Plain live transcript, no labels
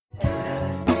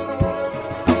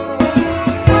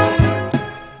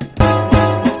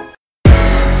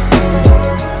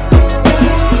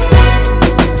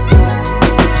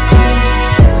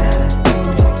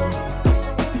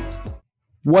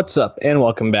What's up, and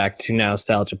welcome back to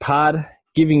Nostalgia Pod,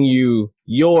 giving you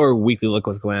your weekly look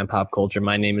what's going on in pop culture.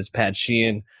 My name is Pat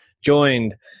Sheehan,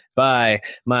 joined by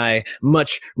my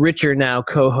much richer now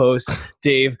co-host,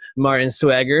 Dave Martin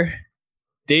Swagger.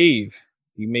 Dave,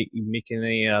 you making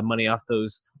any money off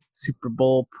those Super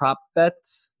Bowl prop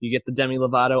bets? You get the Demi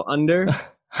Lovato under?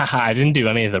 I didn't do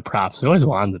any of the props. I always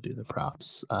wanted to do the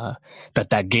props. Bet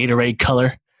that Gatorade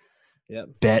color. Yep.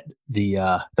 Bet the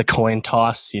coin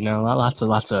toss. Lots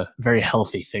of very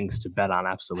healthy things to bet on.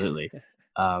 Absolutely.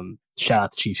 Shout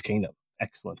out to Chiefs Kingdom.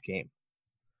 Excellent game.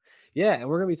 Yeah, and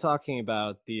we're gonna be talking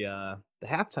about the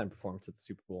halftime performance at the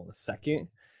Super Bowl in a second.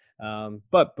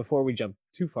 But before we jump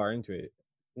too far into it,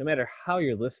 no matter how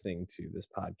you're listening to this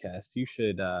podcast, you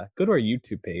should go to our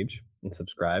YouTube page and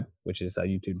subscribe, which is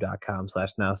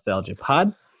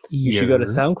youtube.com/nostalgiapod. You should go to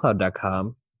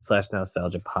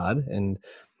soundcloud.com/nostalgiapod and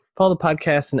follow the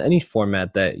podcast in any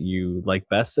format that you like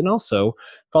best. And also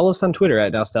follow us on Twitter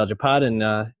at nostalgiapod. And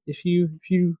if you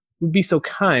would be so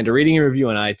kind, a rating and review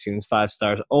on iTunes, 5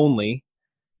 stars only,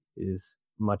 is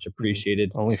much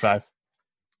appreciated. Only 5.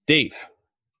 Dave,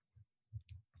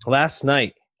 last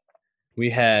night we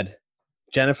had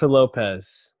Jennifer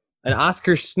Lopez, an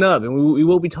Oscar snub, and we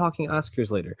will be talking Oscars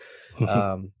later.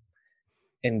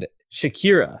 And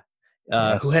Shakira,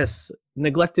 Yes. who has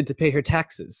neglected to pay her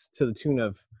taxes to the tune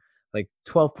of like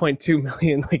 12.2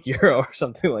 million euro or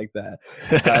something like that.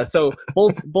 So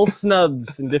both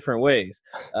snubs in different ways.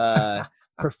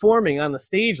 Performing on the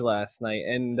stage last night,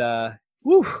 and I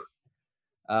was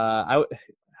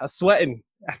sweating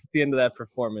at the end of that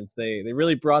performance. They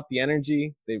really brought the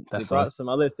energy. They brought some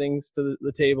other things to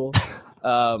the table.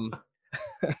 How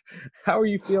are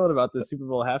you feeling about the Super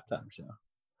Bowl halftime show?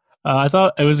 I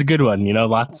thought it was a good one.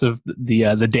 Lots of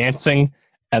the dancing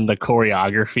and the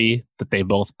choreography that they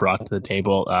both brought to the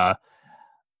table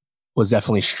was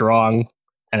definitely strong,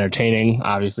 entertaining,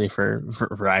 obviously for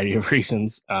a variety of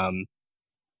reasons.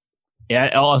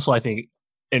 Also I think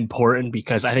important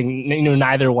because I think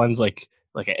neither one's like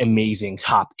an amazing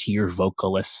top tier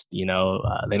vocalist. They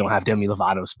don't have Demi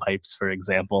Lovato's pipes, for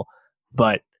example,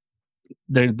 but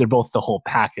they're both the whole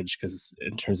package because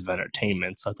in terms of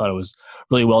entertainment. So I thought it was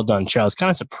really well done show. I was kind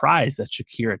of surprised that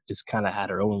Shakira just kind of had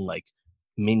her own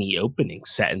mini opening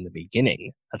set in the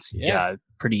beginning. That's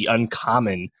pretty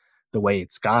uncommon the way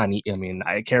it's gone. I mean,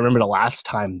 I can't remember the last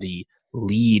time the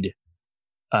lead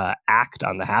act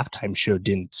on the halftime show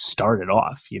didn't start it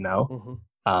off.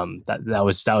 That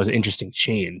was an interesting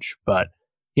change. But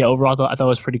yeah, overall, I thought it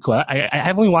was pretty cool.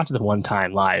 I've only watched it one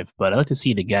time live, but I'd like to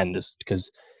see it again just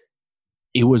because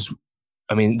it was.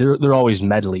 I mean, they're always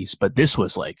medleys, but this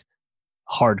was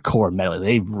hardcore medley.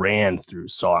 They ran through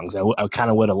songs. I kind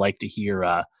of would have liked to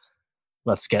hear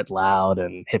Let's Get Loud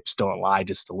and Hips Don't Lie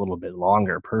just a little bit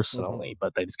longer personally,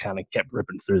 but they just kind of kept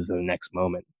ripping through the next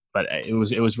moment. But it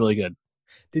was really good.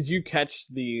 Did you catch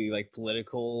the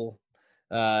political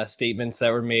statements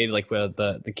that were made, with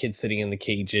the kids sitting in the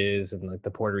cages and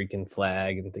the Puerto Rican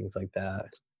flag and things like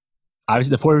that?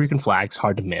 Obviously, the Puerto Rican flag's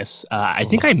hard to miss. I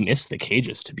think I missed the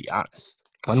cages, to be honest.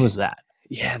 When was that?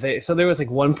 Yeah, so there was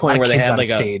one point where they had on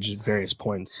stage at various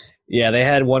points. Yeah, they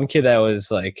had one kid that was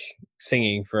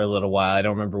singing for a little while. I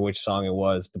don't remember which song it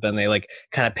was, but then they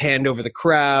kind of panned over the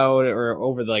crowd or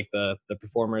over the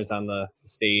performers on the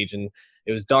stage, and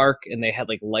it was dark, and they had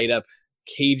light up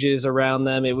cages around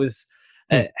them. It was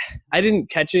I didn't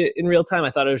catch it in real time. I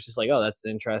thought it was just oh, that's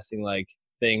an interesting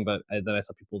thing, but then I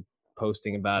saw people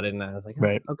posting about it, and I was like, oh,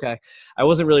 right, okay. I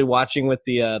wasn't really watching with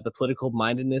the political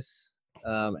mindedness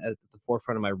at the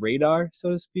forefront of my radar, so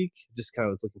to speak. Just kind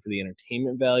of was looking for the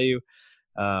entertainment value.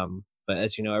 But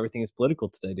as you know, everything is political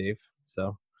today, Dave.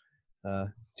 So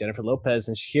Jennifer Lopez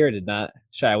and Shakira did not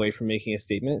shy away from making a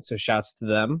statement. So shouts to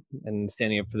them and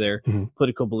standing up for their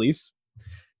political beliefs.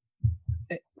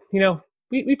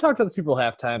 We've talked about the Super Bowl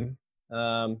halftime.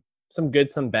 Some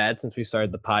good, some bad since we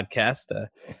started the podcast.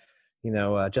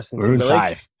 Justin Maroon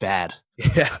Timberlake. 5, bad.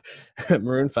 Yeah,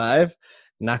 Maroon 5,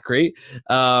 not great.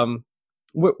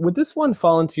 Would this one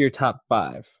fall into your top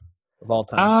 5 of all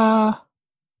time?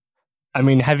 I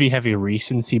mean, heavy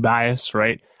recency bias,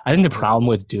 right? I think the problem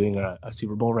with doing a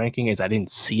Super Bowl ranking is I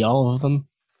didn't see all of them.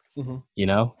 Mm-hmm. You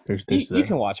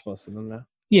can watch most of them now.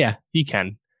 Yeah, you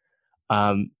can.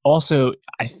 Also,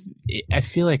 I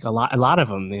feel like a lot of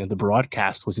them, the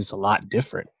broadcast was just a lot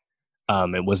different.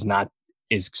 It was not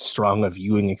as strong a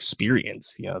viewing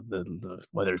experience. The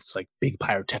whether it's big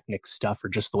pyrotechnic stuff or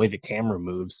just the way the camera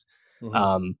moves.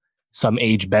 Some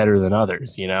age better than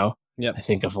others. Yep. I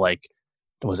think of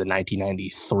was it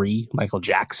 1993 Michael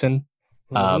Jackson?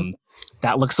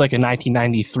 That looks like a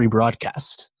 1993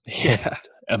 broadcast. Yeah.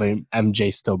 I mean,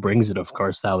 MJ still brings it, of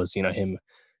course. That was, him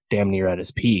damn near at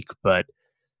his peak, but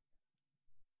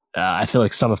I feel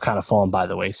like some have kind of fallen by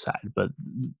the wayside. But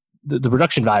the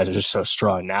production values are just so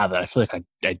strong now that I feel like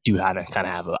I do kind of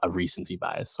have a recency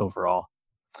bias overall.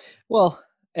 Well,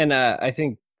 and I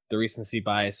think the recency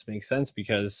bias makes sense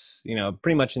because,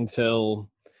 pretty much until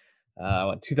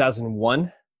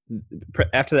 2001,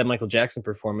 after that Michael Jackson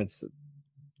performance,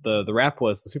 the rap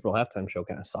was the Super Bowl halftime show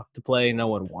kind of sucked to play. No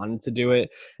one wanted to do it.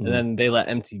 Mm-hmm. And then they let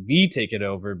MTV take it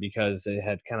over because it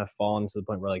had kind of fallen to the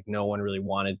point where like no one really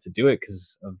wanted to do it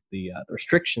because of the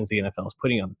restrictions the NFL was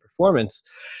putting on the performance.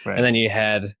 Right. And then you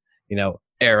had,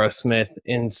 Aerosmith,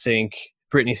 NSYNC,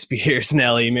 Britney Spears,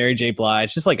 Nelly, Mary J.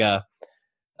 Blige, just like a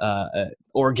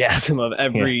orgasm of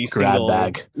every single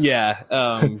grab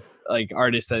bag. Like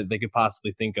artist that they could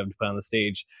possibly think of to put on the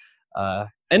stage.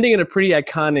 Ending in a pretty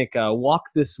iconic Walk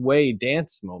This Way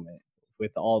dance moment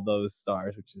with all those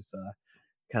stars, which is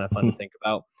kind of fun to think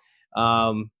about.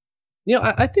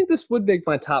 I think this would make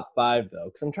my top 5 though,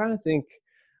 because I'm trying to think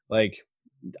like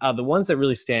the ones that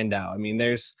really stand out. I mean,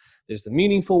 there's the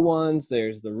meaningful ones,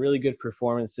 there's the really good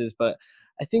performances, but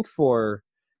I think for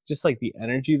just like the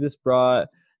energy this brought,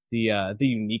 the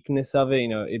uniqueness of it,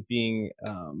 it being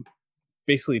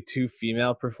basically 2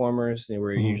 female performers,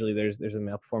 where usually there's a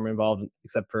male performer involved,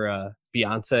 except for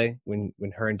Beyonce when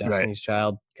her and Destiny's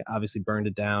Child obviously burned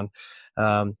it down,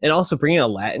 and also bringing a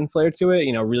Latin flair to it,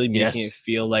 really making it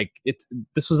feel like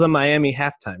this was a Miami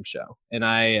halftime show, and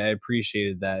I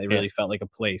appreciated that. It really felt like a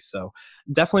place, so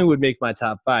definitely would make my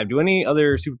top 5. Do any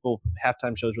other Super Bowl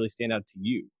halftime shows really stand out to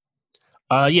you?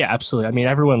 Yeah, absolutely. I mean,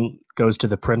 everyone goes to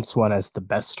the Prince one as the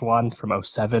best one from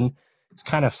 2007. It's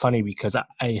kind of funny because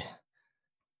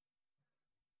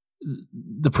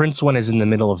the Prince one is in the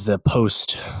middle of the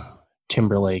post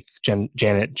Timberlake,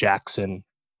 Janet Jackson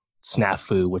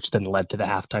snafu, which then led to the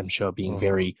halftime show being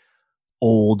very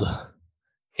old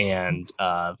and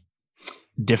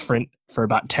different for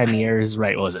about 10 years,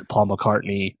 right? What was it? Paul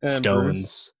McCartney,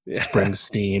 Stones,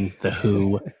 Springsteen, The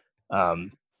Who,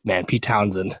 Pete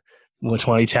Townsend.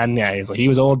 2010, he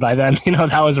was old by then.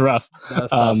 That was rough. That was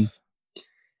tough.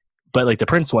 But like the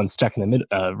Prince one stuck in the mid,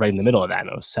 right in the middle of that in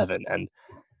 2007, and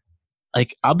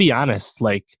like I'll be honest,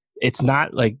 like it's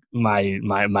not like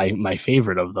my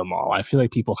favorite of them all. I feel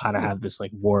like people kind of have this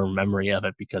like warm memory of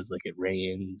it because like it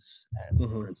rains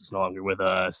and Prince is no longer with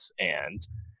us, and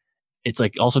it's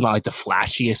like also not like the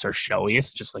flashiest or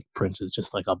showiest. Just like Prince is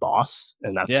just like a boss,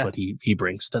 and that's what he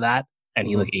brings to that. And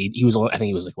he was I think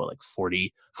he was like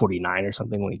 40, 49 or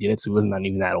something when he did it, so he wasn't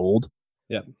even that old.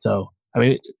 Yeah. So I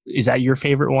mean, is that your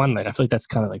favorite one? Like I feel like that's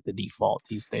kind of like the default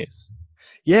these days.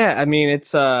 Yeah, I mean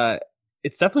it's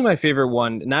definitely my favorite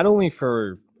one, not only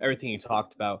for everything you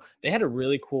talked about. They had a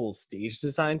really cool stage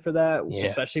design for that,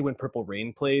 especially when Purple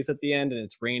Rain plays at the end and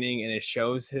it's raining and it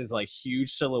shows his like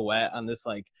huge silhouette on this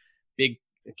like big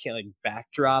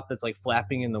backdrop that's like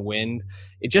flapping in the wind.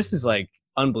 It just is like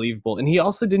unbelievable. And he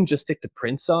also didn't just stick to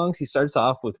Prince songs. He starts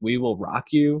off with We Will Rock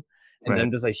You and then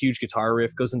does a huge guitar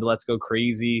riff, goes into Let's Go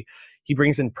Crazy. He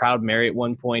brings in Proud Mary at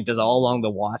one point, does All Along the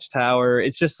Watchtower.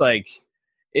 It's just like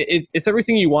it's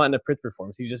everything you want in a Prince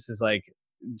performance. He just is like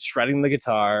shredding the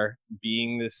guitar,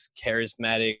 being this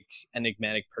charismatic,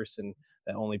 enigmatic person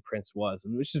that only Prince was,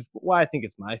 which is why I think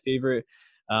it's my favorite.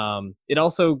 It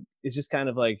also is just kind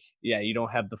of like, you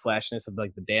don't have the flashiness of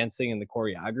like the dancing and the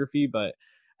choreography, but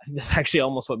that's actually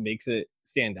almost what makes it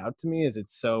stand out to me, is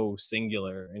it's so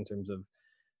singular in terms of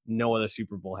no other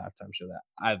Super Bowl halftime show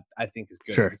that I think is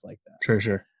good. It's like that.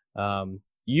 Sure.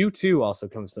 U2 also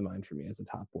comes to mind for me as a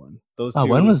top one. Those two,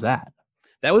 when was that?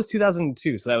 That was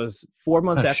 2002. So that was 4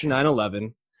 months after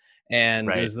 9/11. And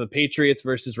it was the Patriots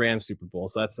versus Rams Super Bowl.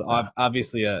 So that's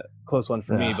obviously a close one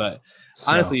for me. But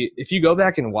honestly, if you go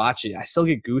back and watch it, I still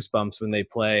get goosebumps when they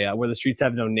play Where the Streets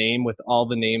Have No Name, with all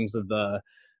the names of the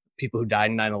people who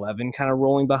died in 9/11 kind of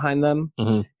rolling behind them.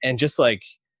 And just like,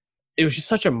 it was just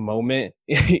such a moment,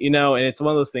 and it's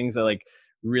one of those things that like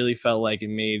really felt like it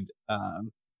made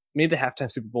the halftime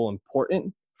Super Bowl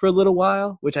important for a little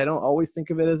while, which I don't always think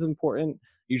of it as important.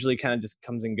 Usually kind of just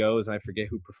comes and goes and I forget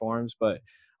who performs, but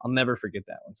I'll never forget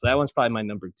that one. So that one's probably my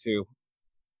number 2.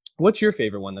 What's your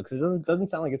favorite one though? Because it doesn't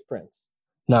sound like it's Prince.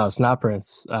 No, it's not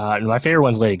Prince. My favorite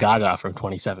one's Lady Gaga from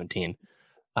 2017.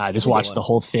 I just watched the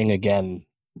whole thing again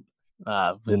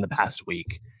within the past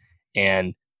week,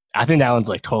 and I think that one's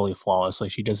like totally flawless.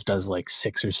 Like she just does like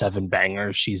 6 or 7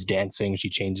 bangers. She's dancing. She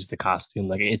changes the costume.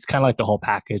 Like it's kind of like the whole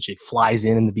package. It flies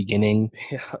in the beginning,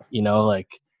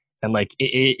 and like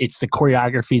it's the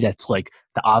choreography that's like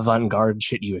the avant-garde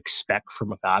shit you expect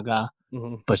from a Gaga.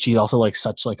 But she's also like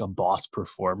such like a boss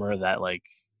performer that like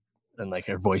and like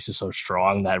her voice is so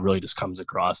strong that really just comes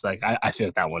across. Like I feel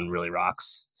like that one really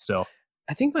rocks still.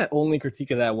 I think my only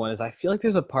critique of that one is I feel like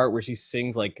there's a part where she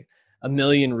sings like A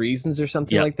Million Reasons or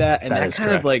something Yep, like that, and that that is kind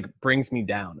correct. of like brings me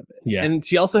down a bit. Yeah. And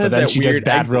she also But has then that she weird does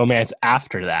Bad exit, Romance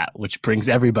after that, which brings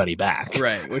everybody back.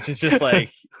 right? Which is just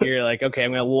like you're like, okay,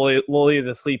 I'm gonna lull you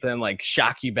to sleep and then like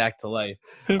shock you back to life.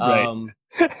 Right.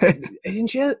 And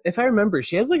she has, if I remember,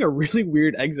 she has like a really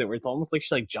weird exit where it's almost like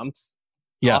she like jumps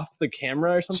Yeah. off the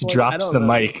camera or something. She like, I drops don't the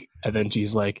remember. mic and then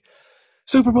she's like,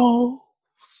 Super Bowl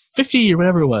 50 or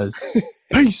whatever it was,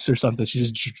 peace or something. She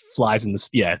just flies in the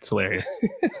yeah, it's hilarious.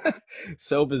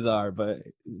 So bizarre, but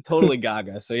totally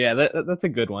gaga. So yeah, that's a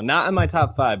good one. Not in my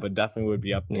top 5, but definitely would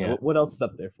be up there. Yeah. What else is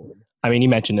up there for you? I mean, you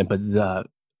mentioned it, but the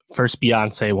first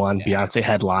Beyonce one, Yeah. Beyonce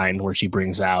headline, where she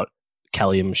brings out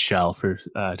Kelly and Michelle for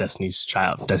Destiny's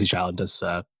Child. Destiny's Child does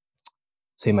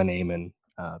Say My Name and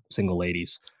Single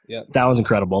Ladies. Yeah, that one's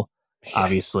incredible.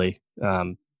 Obviously,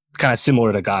 kind of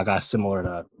similar to Gaga, similar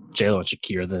to J.Lo and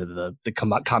Shakira. The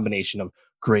combination of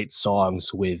great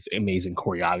songs with amazing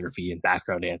choreography and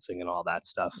background dancing and all that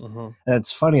stuff. Mm-hmm. And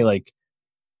it's funny, like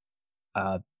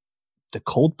the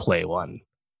Coldplay one,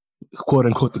 quote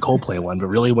unquote the Coldplay one, but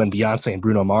really when Beyonce and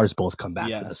Bruno Mars both come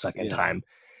back for the second time,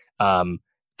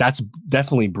 that's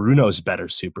definitely Bruno's better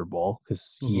Super Bowl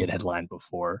because he had headlined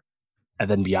before, and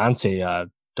then Beyonce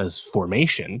does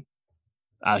Formation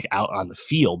out on the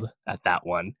field at that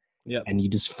one, and you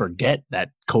just forget that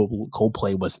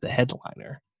Coldplay was the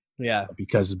headliner,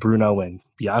 because Bruno and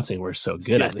Beyonce were so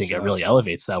good. I think it really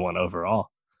elevates that one overall.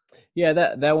 Yeah,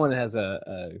 that one has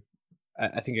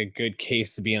I think a good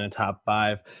case to be in a top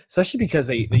 5, especially because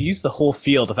they use the whole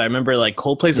field. If I remember, like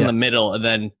Coldplay's in the middle, and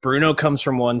then Bruno comes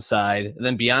from one side, and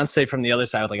then Beyonce from the other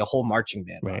side with like a whole marching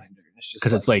band behind her. It's just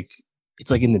because it's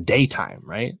like in the daytime,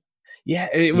 right? Yeah,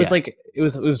 it was like it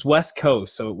was West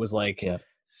Coast, so it was like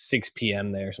 6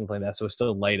 p.m. there, something like that. So it's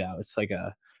still light out. It's like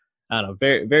I don't know,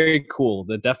 very very cool.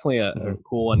 Definitely a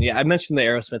cool one. Yeah, I mentioned the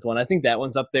Aerosmith one. I think that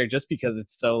one's up there just because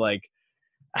it's so like.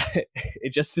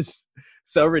 It just is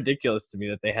so ridiculous to me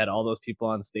that they had all those people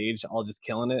on stage all just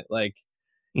killing it. Like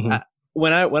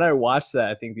when I watched that,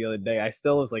 I think the other day, I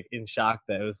still was like in shock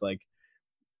that it was like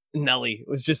Nelly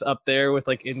was just up there with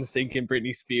like NSYNC and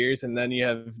Britney Spears, and then you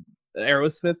have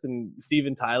Aerosmith and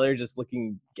Steven Tyler just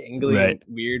looking gangly and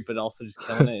weird, but also just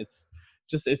killing it. It's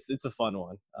just it's a fun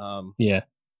one. But yeah,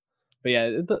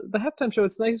 the halftime show,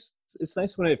 it's nice. It's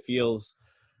nice when it feels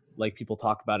like people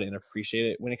talk about it and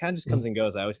appreciate it. When it kind of just comes and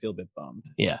goes, I always feel a bit bummed.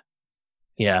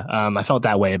 I felt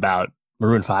that way about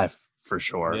Maroon 5 for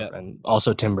sure, and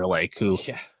also Timberlake, who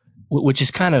which is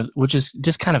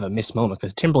just kind of a missed moment,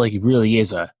 because Timberlake really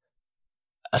is a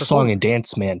song and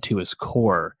dance man to his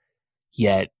core,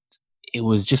 yet it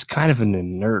was just kind of an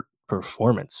inert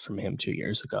performance from him 2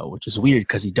 years ago, which is weird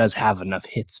because he does have enough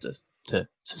hits to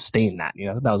sustain that.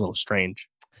 That was a little strange.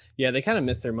 Yeah, they kind of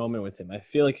missed their moment with him. I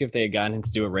feel like if they had gotten him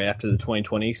to do it right after the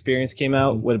 2020 experience came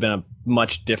out, would have been a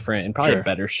much different and probably a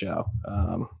better show.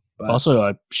 But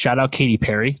also, shout out Katy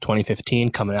Perry,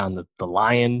 2015, coming out on the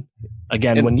Lion.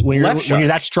 Again, when you're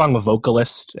that strong a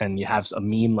vocalist and you have a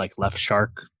meme like Left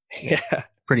Shark,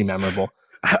 pretty memorable.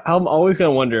 I'm always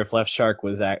gonna wonder if Left Shark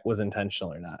was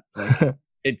intentional or not. Like,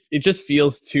 it just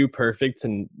feels too perfect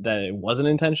and that it wasn't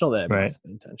intentional. That it must have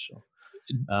been intentional.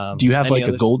 Do you have like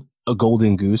a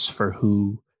golden goose for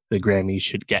who the Grammys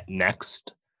should get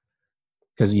next?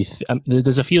 Because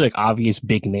there's a few like obvious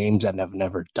big names that have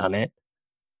never done it,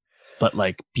 but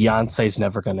like Beyonce's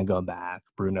never going to go back.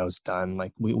 Bruno's done.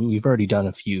 Like we've already done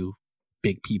a few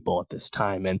big people at this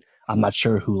time, and I'm not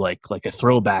sure who like a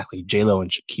throwback like J.Lo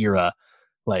and Shakira.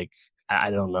 Like I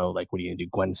don't know, like what are you gonna do,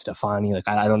 Gwen Stefani? Like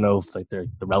I don't know if like the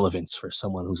relevance for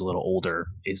someone who's a little older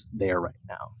is there right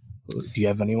now. Do you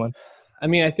have anyone? I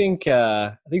mean, I think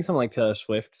someone like Taylor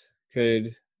Swift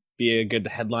could be a good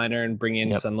headliner and bring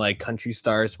in some like country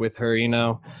stars with her.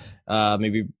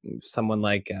 Maybe someone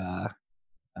like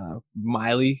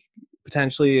Miley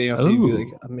potentially. If they do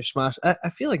like a mishmash. I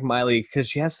feel like Miley, because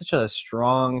she has such a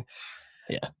strong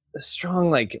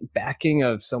like backing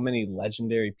of so many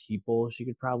legendary people. She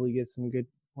could probably get some good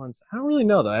ones. I don't really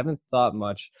know though. I haven't thought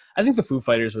much. I think the Foo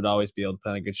Fighters would always be able to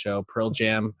put on a good show. Pearl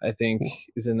Jam, I think,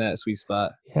 is in that sweet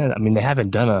spot. Yeah, I mean they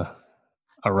haven't done a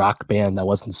rock band that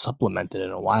wasn't supplemented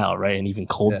in a while, right? And even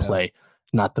Coldplay,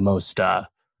 not the most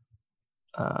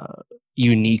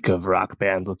unique of rock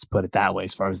bands, let's put it that way.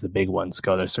 As far as the big ones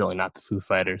go, they're certainly not the Foo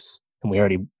Fighters. And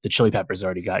the Chili Peppers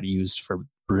already got used for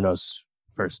Bruno's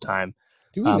first time.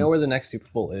 Do we know where the next Super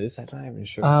Bowl is? I'm not even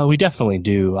sure. We definitely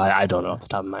do. I don't know off the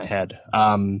top of my head.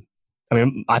 I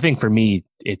mean, I think for me,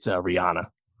 it's Rihanna.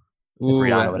 If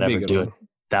Rihanna would ever do it,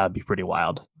 that would be pretty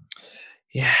wild.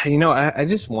 Yeah, I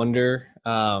just wonder,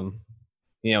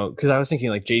 because I was thinking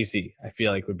like Jay-Z, I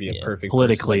feel like would be a Yeah, perfect person.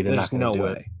 politically, Like, they're not there's going no to do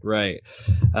it. way,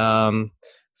 right?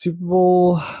 Super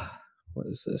Bowl, what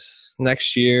is this?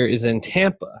 Next year is in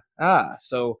Tampa.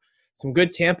 So some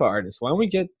good Tampa artists. Why don't we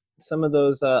get some of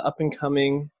those up and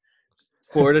coming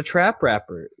Florida trap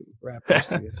rappers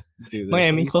to do this? What do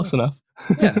Miami, you close think? enough.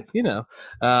 Yeah,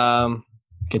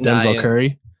 Get Denzel Naya.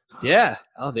 Curry, Yeah.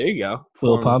 Oh, there you go.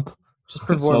 Lil Perform, Pump, just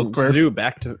Smoke perform, just Perp. do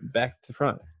back to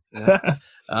front.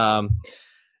 Um,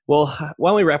 well, why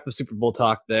don't we wrap up Super Bowl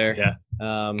talk there?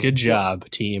 Yeah. Good job,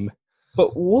 team.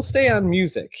 But we'll stay on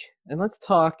music and let's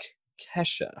talk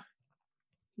Kesha.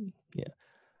 Yeah.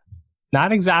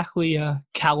 Not exactly a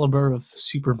caliber of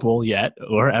Super Bowl yet,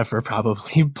 or ever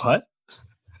probably, but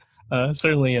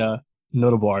certainly a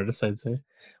notable artist, I'd say.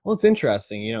 Well, it's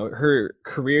interesting. Her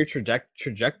career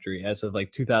trajectory as of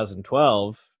like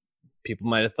 2012, people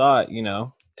might have thought,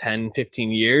 10,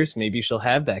 15 years, maybe she'll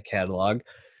have that catalog.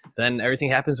 Then everything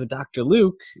happens with Dr.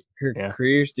 Luke. Her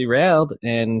career's derailed.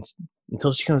 And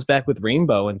until she comes back with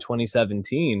Rainbow in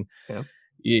 2017,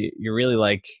 you're really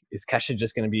like, is Kesha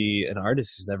just going to be an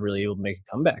artist who's never really able to make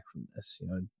a comeback from this?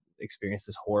 Experience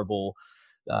this horrible,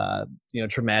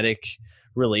 traumatic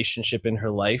relationship in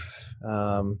her life,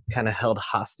 kind of held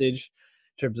hostage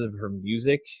in terms of her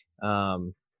music.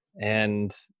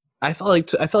 And I felt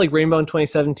like Rainbow in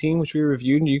 2017, which we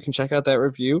reviewed, and you can check out that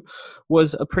review,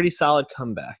 was a pretty solid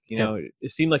comeback.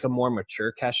 It seemed like a more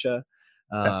mature Kesha.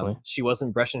 She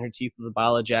wasn't brushing her teeth with a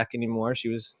bottle of Jack anymore. She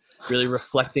was really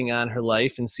reflecting on her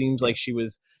life, and seems like she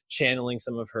was channeling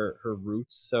some of her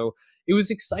roots. So it was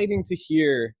exciting to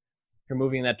hear her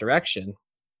moving in that direction.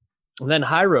 And then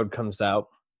High Road comes out,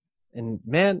 and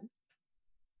man,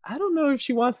 I don't know if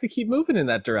she wants to keep moving in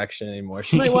that direction anymore.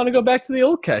 She might want to go back to the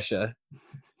old Kesha.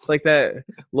 It's like that,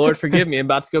 Lord forgive me, I'm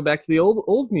about to go back to the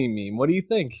old me meme. What do you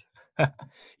think?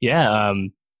 Yeah,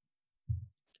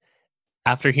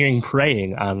 after hearing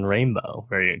Praying on Rainbow,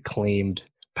 very acclaimed,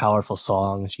 powerful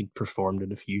song, she'd performed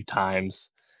it a few times.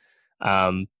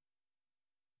 A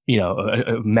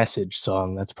message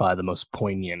song that's probably the most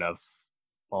poignant of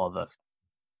all the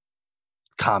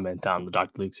comment on the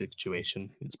Dr. Luke situation.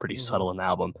 It's pretty subtle in the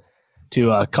album.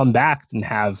 To come back and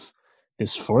have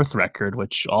this fourth record,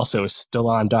 which also is still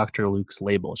on Dr. Luke's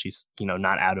label. She's,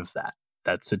 not out of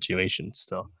that situation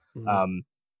still.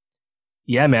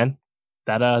 Yeah, man,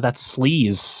 that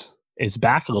sleaze is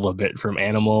back a little bit from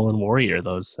Animal and Warrior,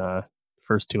 those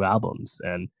first two albums.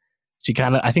 And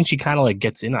I think she kind of like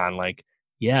gets in on like,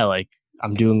 yeah, like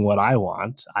I'm doing what I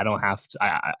want. I don't have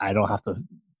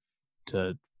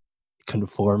to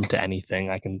conform to anything.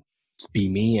 I can just be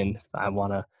me, and if I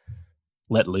want to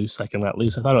let loose, I can let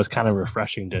loose. I thought it was kind of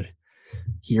refreshing to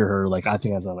hear her, like, I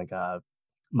think I was on like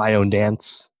My Own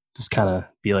Dance, just kind of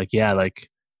be like, yeah, like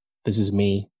this is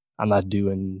me. I'm not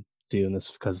doing this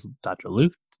because Dr.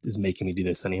 Luke is making me do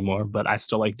this anymore, but I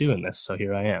still like doing this, so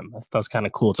here I am. That was kind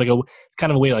of cool. It's kind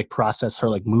of a way to like process her,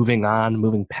 like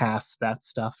moving past that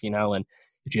stuff, and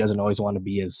if she doesn't always want to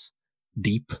be as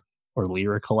deep or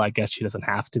lyrical, I guess she doesn't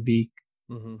have to be.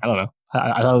 I don't know.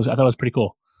 I thought it was pretty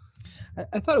cool.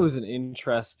 I thought it was an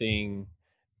interesting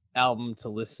album to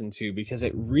listen to because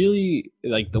it really,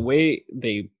 like, the way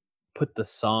they put the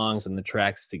songs and the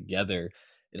tracks together,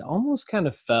 it almost kind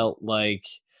of felt like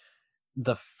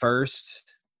the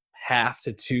first half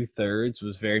to 2/3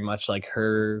 was very much like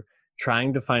her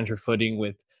trying to find her footing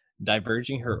with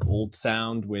diverging her old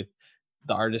sound with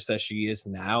the artist that she is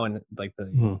now, and like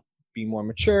be more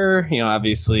mature,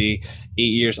 obviously 8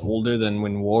 years older than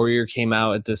when Warrior came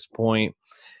out at this point.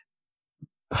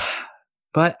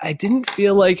 But I didn't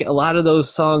feel like a lot of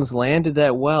those songs landed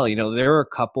that well. There were a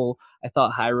couple. I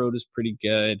thought High Road was pretty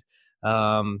good.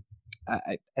 I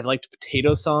liked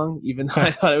Potato Song, even though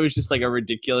I thought it was just like a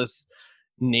ridiculous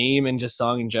name and just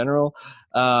song in general.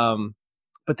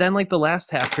 But then like the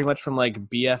last half, pretty much from like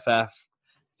BFF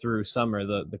through Summer,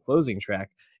 the closing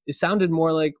track, it sounded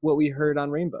more like what we heard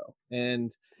on Rainbow.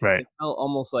 And it felt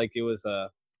almost like it was a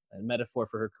metaphor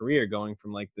for her career, going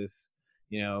from like this,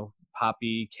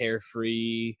 poppy,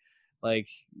 carefree, like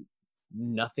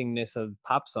nothingness of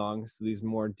pop songs to these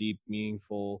more deep,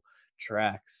 meaningful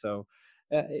tracks. So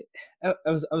I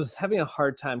was having a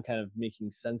hard time kind of making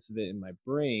sense of it in my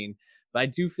brain, but I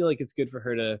do feel like it's good for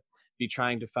her to be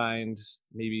trying to find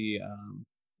maybe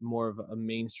more of a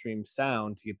mainstream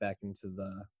sound to get back into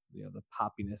the the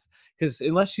poppiness, because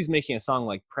unless she's making a song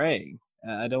like Praying,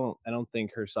 I don't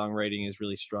think her songwriting is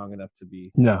really strong enough to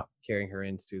be carrying her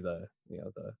into the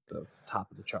the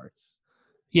top of the charts.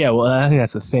 Yeah, well, I think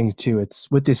that's the thing too. It's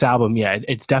with this album,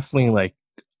 it's definitely like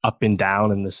up and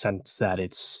down in the sense that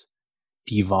it's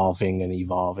devolving and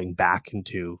evolving back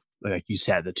into, like you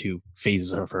said, the two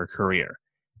phases of her career.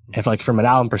 If like from an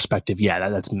album perspective, yeah,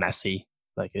 that's messy.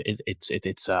 Like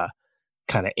it's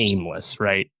kind of aimless,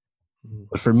 right?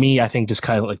 But for me, I think just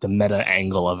kind of like the meta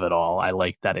angle of it all, I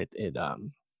like that it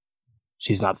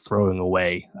she's not throwing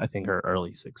away, I think, her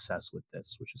early success with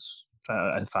this, which is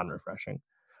I found refreshing.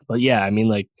 But yeah, I mean,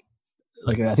 like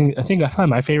I think I find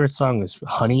my favorite song is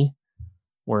Honey,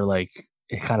 where like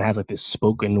it kind of has like this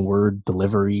spoken word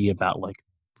delivery about like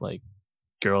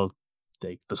girl,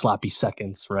 like the sloppy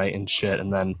seconds, right, and shit.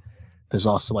 And then there's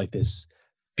also like this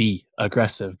be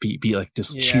aggressive, be like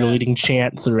just cheerleading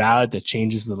chant throughout that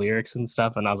changes the lyrics and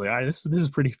stuff. And I was like, all right, this is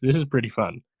pretty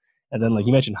fun. And then like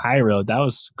you mentioned High Road, that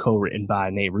was co-written by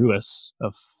Nate Ruess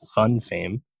of Fun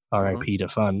fame, R.I.P. to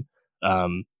Fun.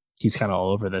 He's kind of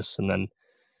all over this. And then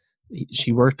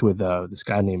she worked with this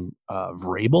guy named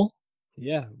Vrabel.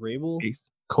 Yeah, Vrabel. He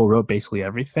co-wrote basically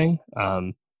everything.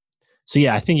 So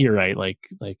yeah, I think you're right. Like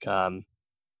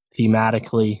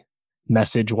thematically,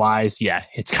 message wise, yeah,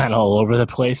 it's kind of all over the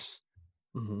place.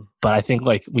 But I think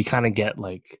like we kind of get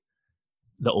like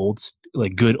the old,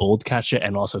 like good old Kesha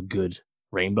and also good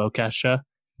Rainbow Kesha.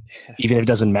 Even if it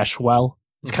doesn't mesh well,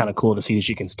 it's kind of cool to see that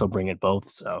she can still bring it both.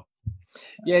 So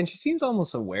yeah, and she seems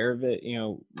almost aware of it. You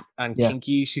know, on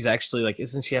Kinky, she's actually like,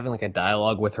 isn't she having like a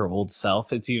dialogue with her old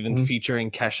self? It's even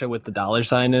featuring Kesha with the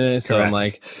 $sign in it. So I'm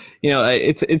like, you know,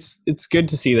 it's good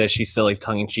to see that she's still like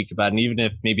tongue in cheek about it. And even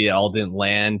if maybe it all didn't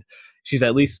land, she's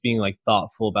at least being like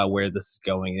thoughtful about where this is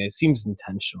going, and it seems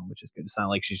intentional, which is good. It's not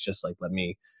like she's just like, let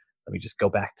me just go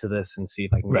back to this and see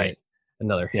if I can get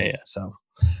another hit. So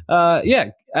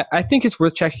I think it's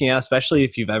worth checking out, especially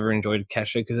if you've ever enjoyed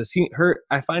Kesha, because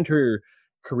I find her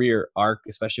career arc,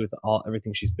 especially with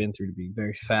everything she's been through, to be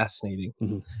very fascinating.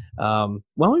 Why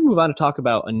don't we move on to talk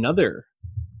about another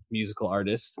musical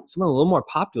artist, someone a little more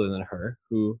popular than her,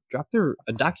 who dropped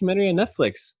a documentary on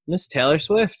Netflix, Miss Taylor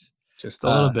Swift. Just a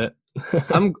little bit.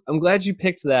 I'm glad you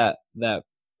picked that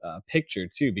picture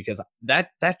too, because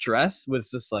that dress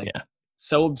was just like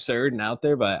so absurd and out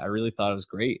there, but I really thought it was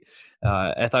great.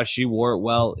 I thought she wore it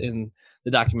well in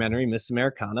the documentary Miss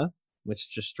Americana, which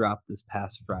just dropped this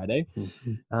past Friday,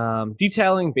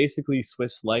 detailing basically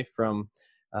Swift's life from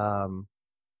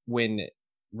when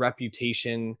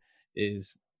Reputation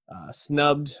is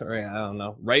snubbed, or I don't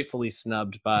know, rightfully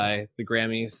snubbed by the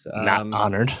Grammys. Not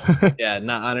honored.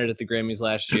 Not honored at the Grammys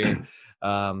last year.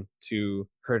 To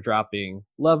her dropping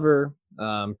Lover,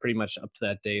 pretty much up to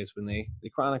that day is when they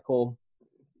chronicle,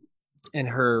 and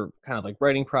her kind of like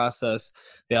writing process.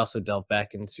 They also delve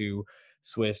back into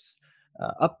Swift's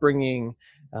upbringing,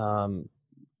 kind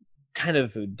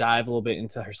of dive a little bit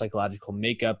into her psychological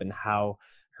makeup and how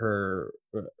her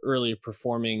earlier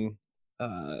performing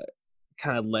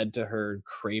kind of led to her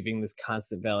craving this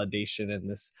constant validation and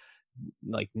this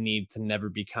like need to never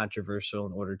be controversial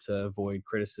in order to avoid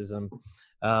criticism.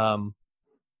 I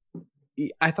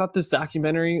thought this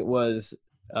documentary was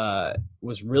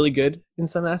really good in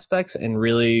some aspects and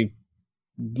really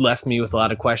left me with a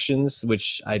lot of questions,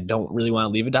 which I don't really want to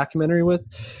leave a documentary with.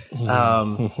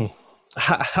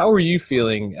 How are you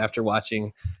feeling after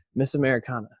watching Miss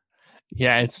Americana?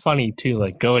 Yeah, it's funny too.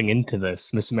 Like going into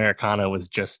this, Miss Americana was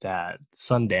just at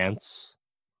Sundance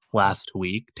last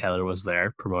week. Taylor was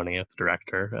there promoting it, the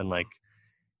director, and like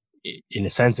in a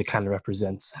sense, it kind of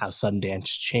represents how Sundance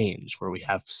changed, where we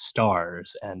have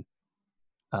stars and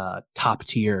top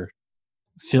tier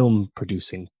film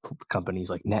producing companies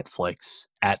like Netflix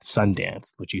at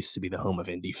Sundance, which used to be the home of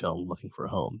indie film looking for a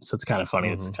home. So it's kind of funny.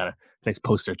 It's kind of a nice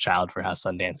poster child for how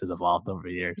Sundance has evolved over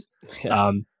the years.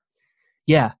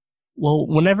 Well,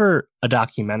 whenever a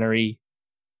documentary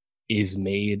is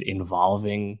made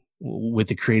involving with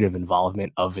the creative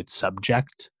involvement of its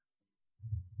subject,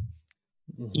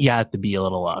 you have to be a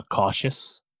little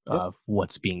cautious of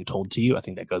what's being told to you. I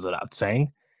think that goes without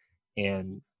saying.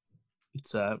 And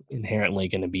it's inherently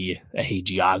going to be a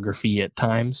hagiography at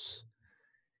times.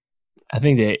 I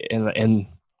think that, and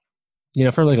you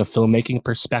know, from like a filmmaking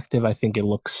perspective, I think it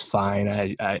looks fine.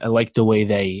 I like the way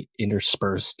they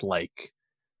interspersed like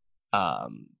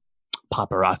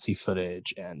paparazzi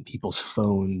footage and people's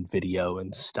phone video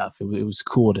and stuff. It was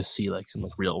cool to see like some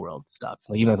like real world stuff,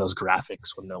 like even those graphics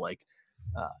when they're like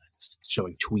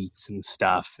showing tweets and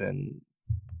stuff, and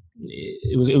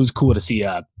it was cool to see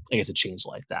I guess a change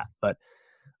like that. But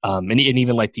and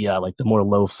even like the more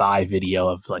lo-fi video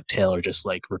of like Taylor just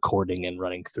like recording and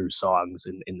running through songs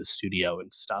in the studio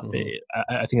and stuff.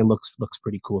 I think it looks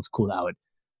pretty cool. It's cool how it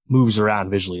moves around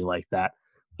visually like that.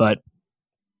 But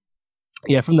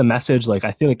yeah, from the message, like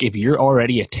I feel like if you're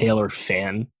already a Taylor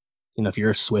fan, you know, if you're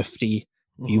a Swiftie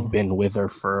if you've been with her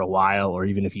for a while, or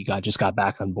even if you just got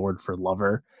back on board for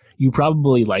Lover, you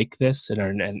probably like this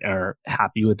and are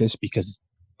happy with this because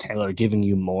Taylor giving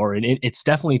you more. And it's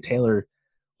definitely Taylor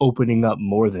opening up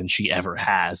more than she ever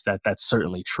has. That's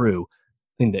certainly true.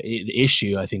 I think the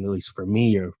issue, I think, at least for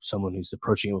me or someone who's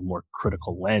approaching it with more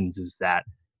critical lens, is that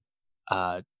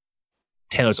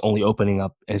Taylor's only opening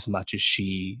up as much as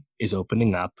she is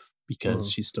opening up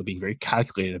because she's still being very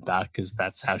calculated about, because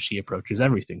that's how she approaches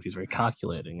everything. She's very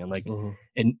calculating, and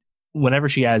and whenever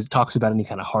she talks about any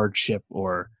kind of hardship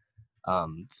or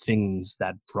things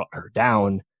that brought her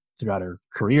down throughout her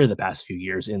career the past few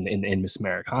years in Miss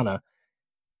Americana,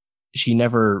 she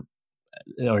never,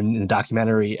 or in the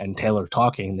documentary and Taylor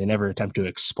talking, they never attempt to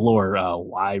explore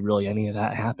why really any of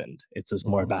that happened. It's just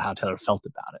more about how Taylor felt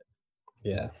about it.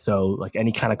 Yeah. So like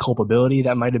any kind of culpability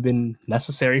that might have been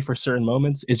necessary for certain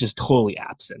moments is just totally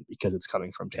absent because it's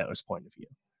coming from Taylor's point of view.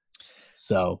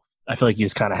 So I feel like you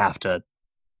just kind of have to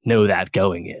know that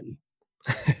going in.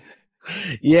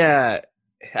 Yeah.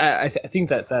 I think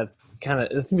that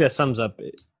sums up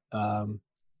an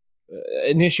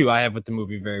issue I have with the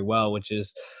movie very well, which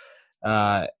is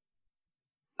I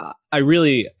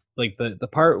really like the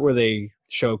part where they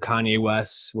show Kanye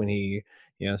West when he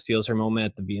steals her moment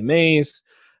at the VMAs.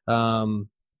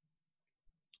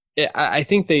 I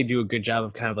think they do a good job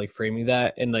of kind of like framing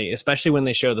that, and like especially when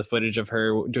they show the footage of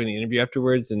her doing the interview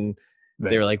afterwards, and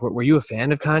they were like, "Were you a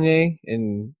fan of Kanye?"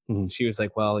 And she was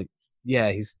like, "Well,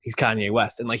 yeah, he's Kanye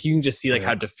West," and like you can just see like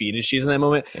how defeated she is in that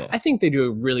moment. Yeah. I think they do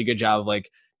a really good job of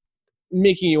like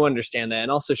making you understand that,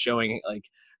 and also showing like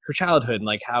her childhood and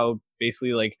like how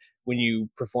basically like when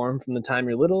you perform from the time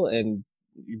you're little, and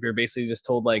you're basically just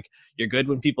told like you're good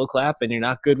when people clap and you're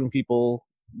not good when people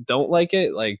don't like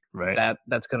it, like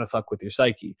that's gonna fuck with your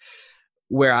psyche.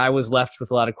 Where I was left with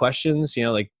a lot of questions,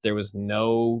 like there was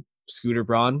no Scooter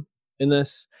Braun in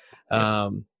this.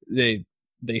 They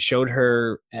showed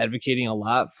her advocating a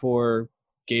lot for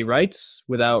gay rights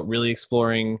without really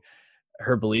exploring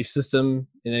her belief system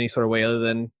in any sort of way other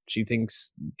than she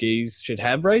thinks gays should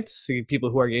have rights.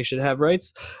 People who are gay should have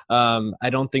rights. I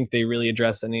don't think they really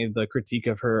addressed any of the critique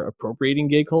of her appropriating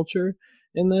gay culture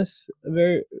in this.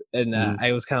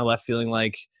 I was kind of left feeling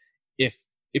like if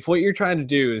what you're trying to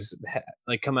do is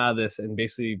like come out of this and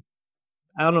basically,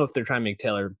 I don't know if they're trying to make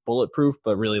Taylor bulletproof,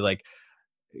 but really like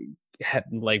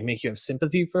make you have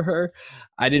sympathy for her.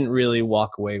 I didn't really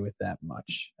walk away with that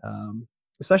much.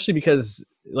 Especially because,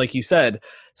 like you said,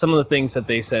 some of the things that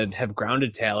they said have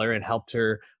grounded Taylor and helped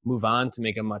her move on to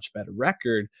make a much better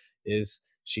record is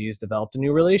she's developed a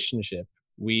new relationship.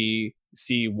 We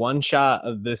see one shot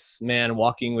of this man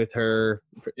walking with her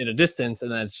in a distance,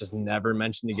 and then it's just never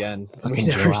mentioned again. And we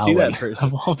never see that person.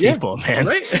 Of all people, man.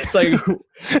 Right? It's like,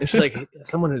 she's like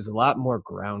someone who's a lot more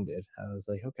grounded. I was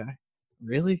like, okay.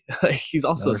 Really? Like he's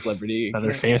also a celebrity.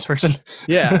 Another famous person?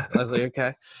 Yeah. I was like,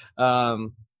 okay.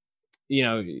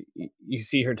 You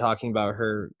see her talking about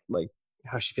her, like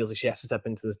how she feels like she has to step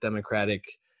into this Democratic,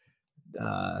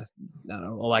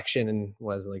 election, and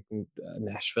was like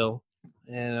Nashville.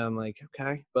 And I'm like,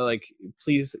 okay, but like,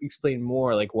 please explain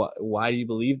more. Like, why do you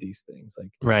believe these things? Like,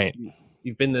 right.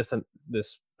 You've been this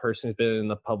person who's been in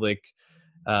the public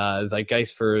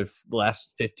zeitgeist for the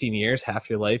last 15 years, half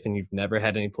your life, and you've never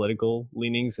had any political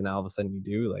leanings, and now all of a sudden you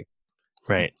do. Like,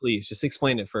 right. Please just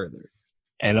explain it further.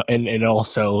 And it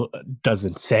also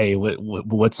doesn't say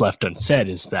what's left unsaid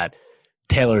is that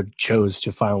Taylor chose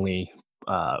to finally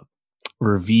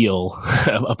reveal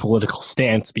a political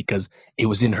stance because it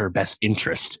was in her best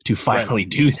interest to finally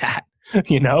do that.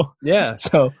 Yeah.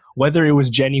 So whether it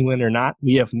was genuine or not,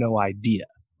 we have no idea.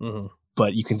 Mm-hmm.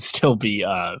 But you can still be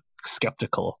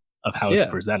skeptical of how it's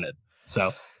presented.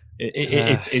 So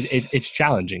it's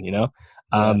challenging.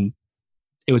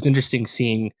 It was interesting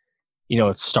seeing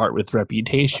start with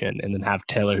Reputation and then have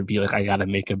Taylor be like, I got to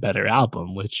make a better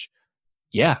album, which,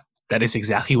 that is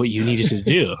exactly what you needed to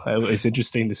do. It's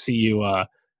interesting to see you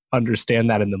understand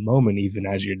that in the moment, even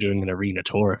as you're doing an arena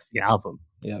tour of the album.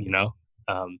 Yeah.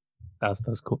 That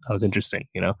was cool. That was interesting,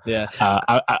 Yeah.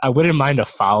 I wouldn't mind a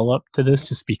follow-up to this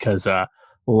just because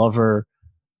Lover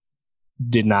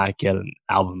did not get an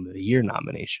Album of the Year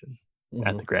nomination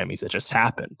at the Grammys. That just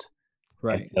happened.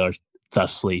 Right. And Taylor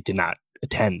thusly did not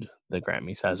attend the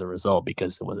Grammys as a result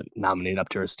because it wasn't nominated up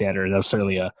to her standard. And that was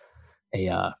certainly a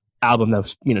album that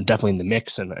was definitely in the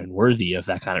mix and worthy of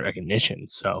that kind of recognition.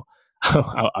 So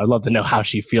I'd love to know how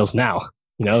she feels now.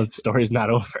 The story's not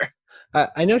over.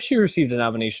 I know she received a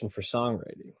nomination for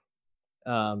songwriting,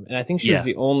 and I think she was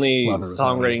the only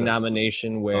songwriting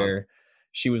nomination where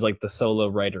she was like the solo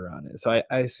writer on it. So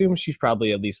I assume she's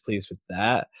probably at least pleased with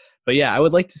that. But yeah, I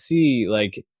would like to see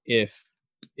like if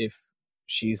if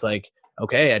she's like,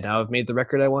 okay, now I've made the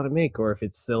record I want to make, or if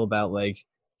it's still about like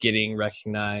getting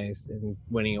recognized and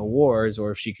winning awards,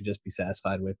 or if she could just be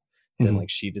satisfied with feeling like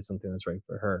she did something that's right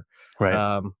for her.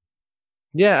 Right.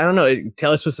 Yeah, I don't know.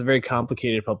 Taylor Swift's a very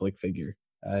complicated public figure,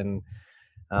 and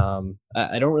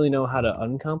I don't really know how to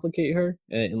uncomplicate her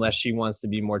unless she wants to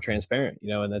be more transparent,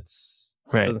 and that's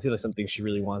doesn't seem like something she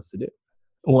really wants to do.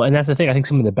 Well, and that's the thing. I think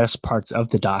some of the best parts of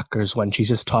the doc is when she's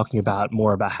just talking about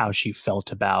more about how she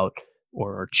felt about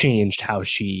or changed how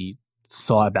she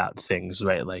thought about things,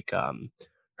 right? Like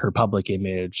her public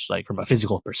image, like from a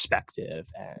physical perspective,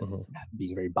 and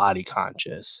being very body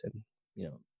conscious, and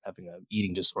having an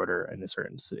eating disorder in a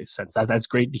certain sense. That's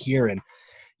great to hear, and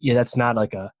yeah, that's not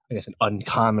like an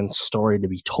uncommon story to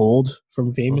be told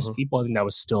from famous people. I think that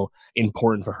was still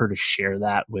important for her to share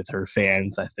that with her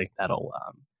fans. I think that'll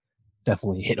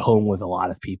definitely hit home with a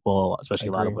lot of people, especially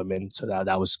a lot of women. So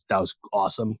that was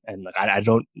awesome. And like I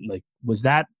don't like, was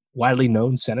that widely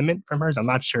known sentiment from hers? I'm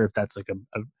not sure if that's like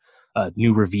a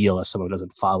new reveal as someone who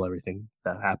doesn't follow everything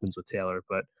that happens with Taylor,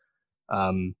 but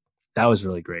that was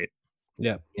really great.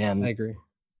 Yeah, and I agree.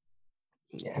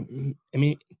 Yeah, I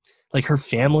mean, like her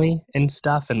family and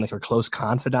stuff, and like her close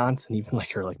confidants, and even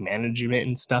like her like management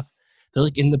and stuff, they're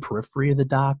like in the periphery of the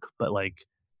doc, but like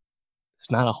there's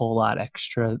not a whole lot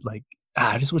extra. Like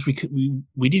I just wish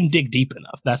we didn't dig deep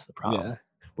enough. That's the problem. Yeah,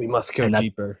 we must go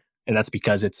deeper, and that's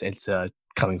because it's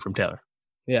coming from Taylor.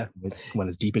 Yeah, went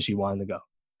as deep as she wanted to go.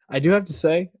 I do have to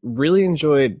say, really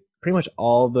enjoyed pretty much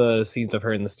all the scenes of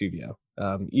her in the studio.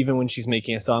 Even when she's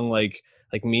making a song like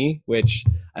Me, which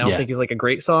I don't think is like a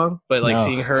great song, but like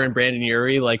seeing her and Brandon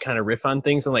Urie like kind of riff on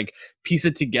things and like piece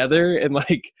it together, and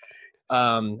like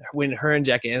when her and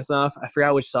Jack Antonoff, I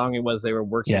forgot which song it was they were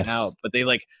working out, but they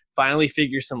like finally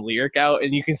figure some lyric out,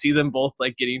 and you can see them both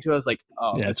like getting to us like,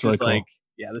 oh, yeah, it's really cool. Like,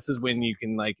 yeah, this is when you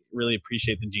can like really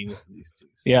appreciate the genius of these two.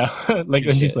 So, yeah, like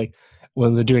when she's like,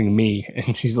 when they're doing Me,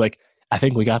 and she's like, I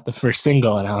think we got the first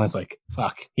single, and I was like,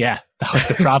 fuck, yeah, that was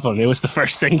the problem. It was the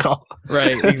first single.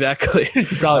 Right, exactly. They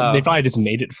probably just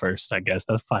made it first, I guess.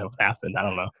 That's probably what happened. I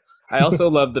don't know. I also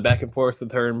love the back and forth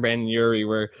with her and Brandon Urie,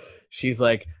 where she's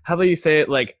like, how about you say it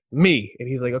like Me? And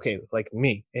he's like, okay, like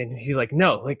Me. And he's like,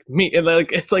 no, like Me. And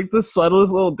like it's like the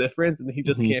subtlest little difference, and he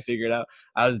just can't figure it out.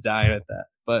 I was dying at that.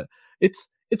 But it's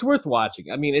worth watching.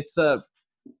 I mean, it's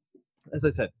as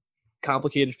I said,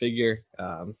 complicated figure,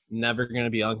 never going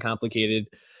to be uncomplicated,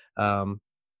 but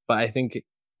I think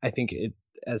it,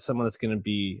 as someone that's going to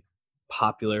be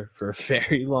popular for a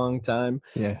very long time,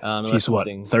 she's what,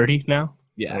 30 now?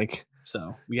 Yeah,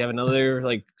 so we have another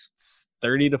like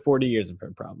 30 to 40 years of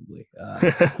her probably.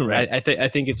 Right. I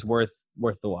think it's worth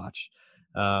the watch.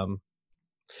 Why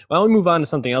don't we move on to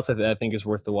something else I think is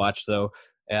worth the watch though,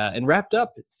 and wrapped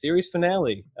up series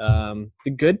finale,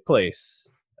 The Good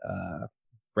Place.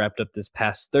 Wrapped up this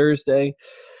past Thursday.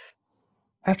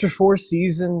 After 4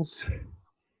 seasons,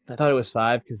 I thought it was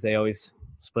 5 because they always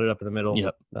split it up in the middle.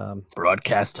 Yep.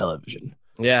 Broadcast television.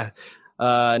 Yeah.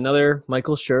 Another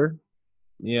Michael Schur,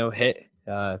 hit,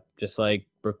 just like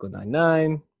Brooklyn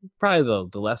Nine-Nine, probably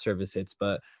the lesser of his hits,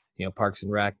 but Parks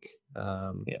and Rec.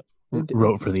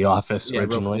 Wrote for The Office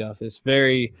originally. Wrote for The Office.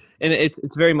 And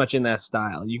it's very much in that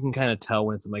style. You can kind of tell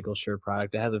when it's a Michael Schur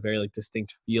product. It has a very like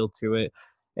distinct feel to it.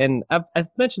 And I've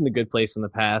mentioned The Good Place in the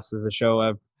past as a show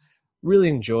I've really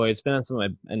enjoyed. It's been on some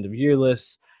of my end of year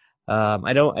lists.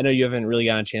 I know you haven't really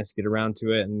gotten a chance to get around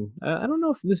to it, and I don't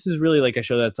know if this is really like a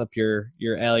show that's up your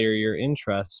alley or your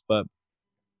interests, but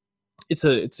it's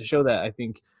a show that I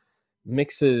think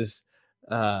mixes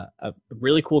a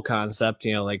really cool concept,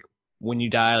 like when you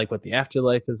die, like what the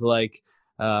afterlife is like,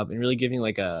 and really giving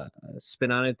like a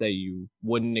spin on it that you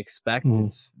wouldn't expect.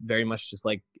 It's very much just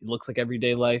like it looks like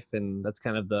everyday life, and that's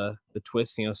kind of the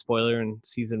twist. Spoiler in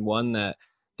season 1 that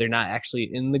they're not actually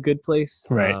in the good place,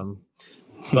 right?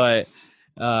 But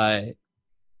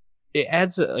it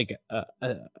adds a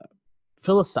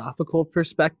philosophical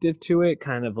perspective to it,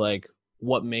 kind of like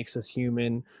what makes us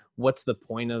human, what's the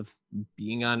point of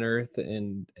being on Earth,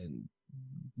 and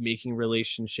making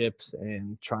relationships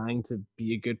and trying to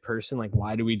be a good person. Like,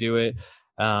 why do we do it?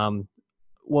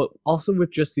 Well, also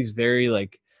with just these very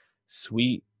like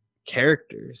sweet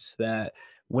characters that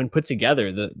when put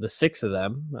together, the 6 of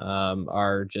them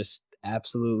are just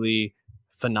absolutely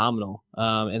phenomenal.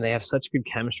 And they have such good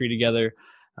chemistry together.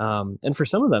 And for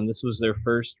some of them, this was their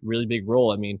first really big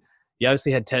role. I mean, you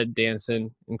obviously had Ted Danson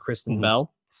and Kristen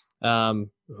Bell,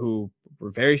 who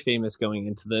were very famous going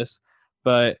into this,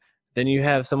 but then you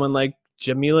have someone like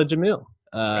Jamila Jamil,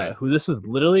 who this was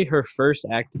literally her first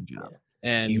acting job,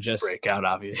 and huge just breakout,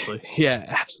 obviously. Yeah,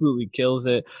 absolutely kills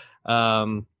it.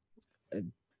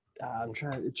 I'm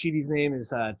trying. Chidi's name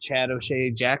is Chad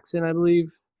O'Shea Jackson, I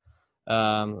believe.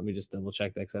 Let me just double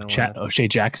check that because I don't Chat want O'Shea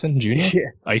Jackson Jr., to.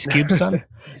 Ice Cube's son.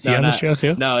 Is he No, on the show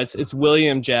too? no. It's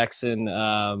William Jackson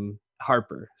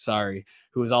Harper. Sorry,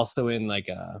 who was also in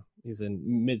he's in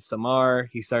Midsommar.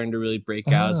 He's starting to really break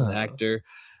out as an actor.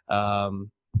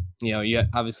 You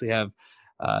obviously have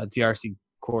DRC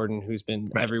Corden, who's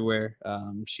been everywhere.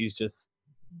 She's just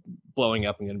blowing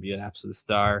up and going to be an absolute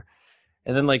star.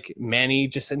 And then like Manny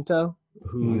Jacinto,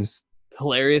 who's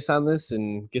hilarious on this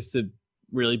and gets to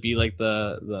really be like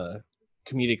the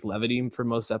comedic levity for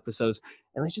most episodes.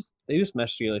 And they just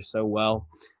meshed together so well.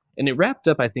 And it wrapped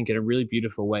up, I think, in a really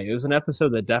beautiful way. It was an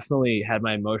episode that definitely had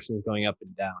my emotions going up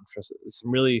and down for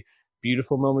some really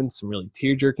beautiful moments, some really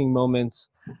tear-jerking moments.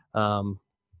 And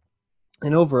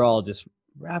overall, just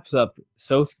wraps up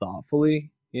so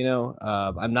thoughtfully.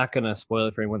 I'm not going to spoil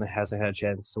it for anyone that hasn't had a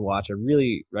chance to watch. I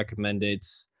really recommend it.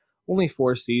 It's only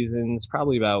 4 seasons,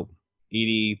 probably about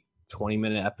 80,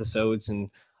 20-minute episodes, and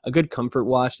a good comfort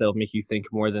watch that'll make you think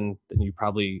more than you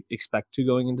probably expect to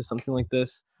going into something like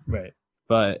this. Right.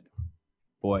 But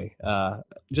boy,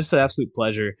 just an absolute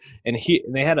pleasure. And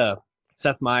they had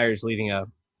Seth Meyers leading a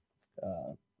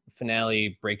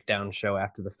finale breakdown show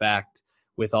after the fact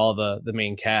with all the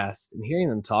main cast, and hearing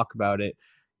them talk about it,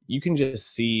 you can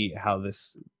just see how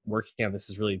this working on this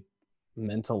has really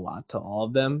meant a lot to all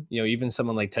of them. Even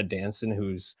someone like Ted Danson,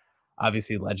 who's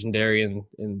obviously legendary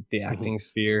in the acting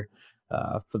sphere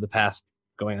for the past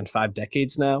going on 5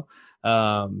 decades now,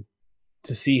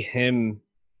 to see him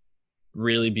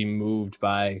really be moved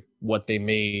by what they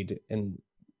made and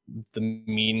the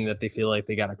meaning that they feel like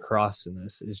they got across in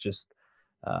this is just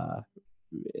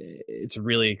it's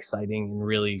really exciting and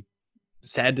really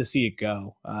sad to see it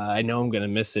go. I know I'm gonna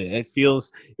miss it.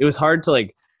 It was hard to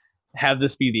like have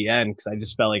this be the end because I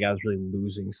just felt like I was really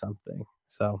losing something.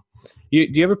 So do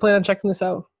you ever plan on checking this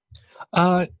out?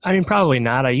 I mean, probably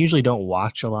not. I usually don't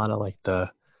watch a lot of like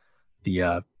the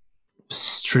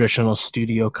traditional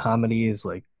studio comedies.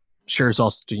 Like Cher's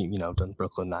also done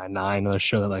Brooklyn Nine-Nine, another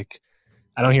show that like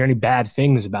I don't hear any bad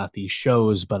things about these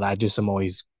shows, but I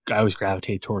always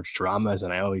gravitate towards dramas,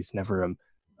 and I always never am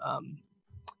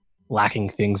lacking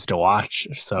things to watch,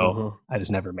 so I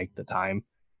just never make the time.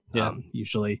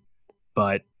 Usually,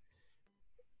 but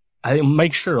I think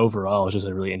Mike Schur overall is just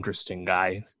a really interesting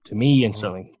guy to me, and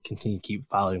so I continue to keep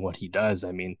following what he does.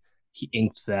 I mean, he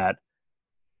inked that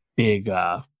big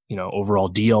overall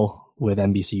deal with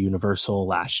NBC Universal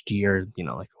last year,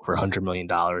 like over $100 million.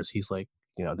 He's like,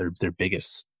 their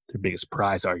biggest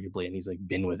prize arguably, and he's like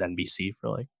been with NBC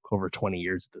for like over 20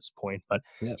 years at this point, but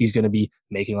he's going to be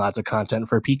making lots of content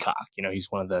for Peacock. He's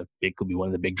could be one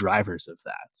of the big drivers of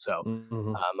that. So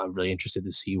I'm really interested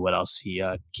to see what else he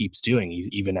keeps doing,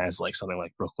 even as like something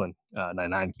like Brooklyn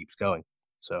Nine-Nine keeps going.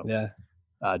 So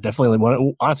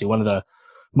definitely honestly one of the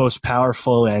most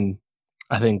powerful and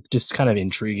I think just kind of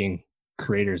intriguing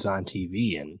creators on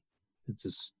TV, and it's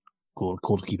just cool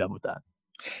to keep up with that.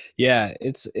 Yeah,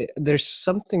 there's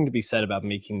something to be said about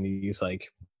making these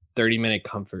like 30-minute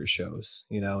comfort shows,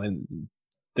 and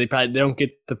they don't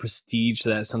get the prestige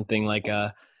that something like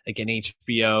an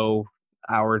HBO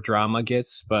hour drama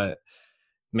gets, but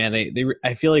man,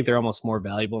 I feel like they're almost more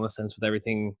valuable in a sense with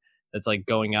everything that's like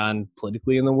going on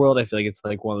politically in the world. I feel like it's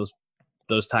like one of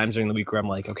those times during the week where I'm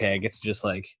like, okay, I get to just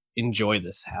like enjoy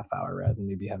this half hour rather than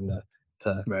maybe having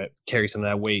to carry some of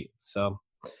that weight. So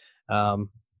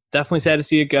definitely sad to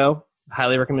see it go.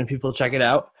 Highly recommend people check it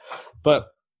out. But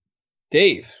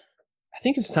Dave, I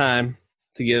think it's time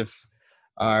to give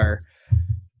our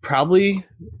probably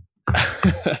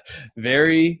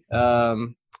very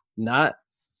not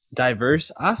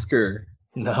diverse Oscar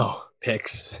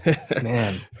picks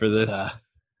man for this.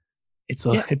 It's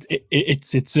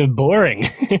boring.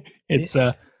 It's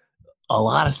a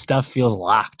lot of stuff feels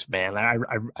locked, man. I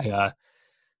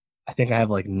think I have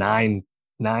like nine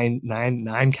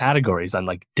categories. I'm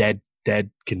like dead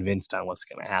convinced on what's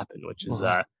going to happen, which is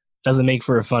doesn't make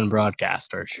for a fun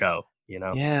broadcast or a show,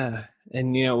 Yeah,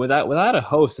 and without a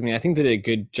host, I mean, I think they did a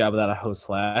good job without a host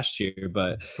last year,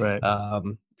 but it's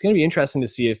going to be interesting to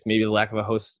see if maybe the lack of a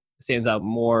host stands out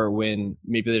more when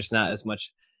maybe there's not as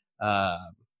much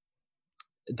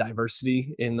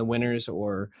diversity in the winners,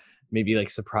 or maybe like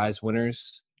surprise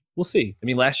winners. We'll see. I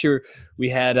mean, last year we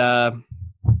had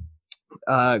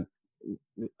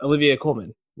Olivia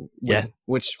Colman win,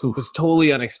 which was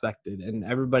totally unexpected, and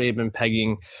everybody had been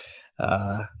pegging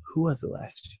who was it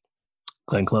last year?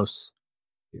 Glenn Close,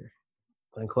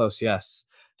 yes,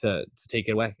 to take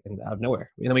it away, and out of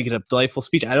nowhere, and then we get a delightful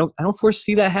speech. I don't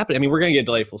foresee that happening. I mean, we're gonna get a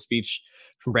delightful speech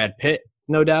from Brad Pitt,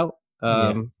 no doubt,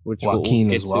 which Joaquin we'll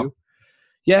get as well. to.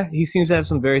 Yeah, he seems to have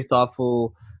some very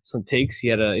thoughtful some takes. He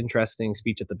had an interesting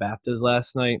speech at the BAFTAs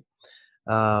last night.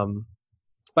 Um,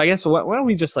 but I guess why don't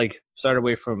we just like start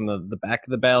away from the back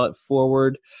of the ballot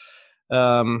forward?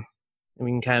 And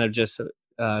we can kind of just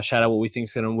shout out what we think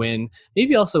is going to win.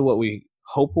 Maybe also what we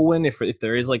hope will win if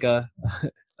there is like a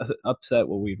upset,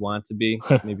 what we'd want it to be.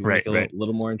 Maybe Right, make it a right.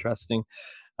 little more interesting.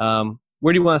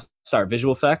 Where do you want to start?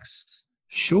 Visual effects?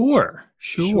 Sure.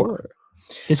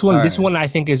 This one I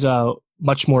think is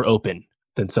much more open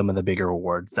than some of the bigger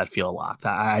awards that feel locked.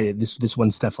 This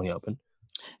one's definitely open.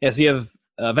 Yeah, so you have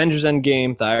Avengers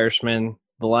Endgame, The Irishman,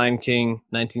 The Lion King,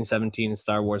 1917, and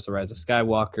Star Wars: The Rise of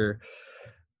Skywalker.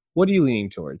 What are you leaning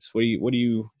towards? What do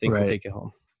you think will Right. take it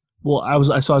home? Well, I was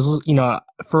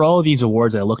for all of these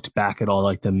awards, I looked back at all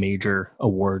like the major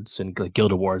awards and like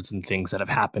guild awards and things that have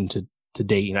happened to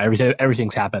date.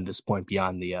 Everything's happened at this point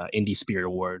beyond the Indie Spirit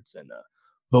Awards, and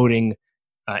voting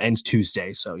ends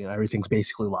Tuesday, so everything's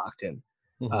basically locked in.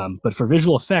 Mm-hmm. But for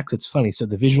visual effects, it's funny. So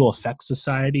the Visual Effects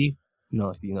Society,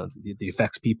 the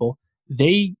effects people,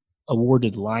 they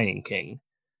awarded Lion King,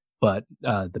 but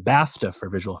the BAFTA for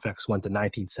visual effects went to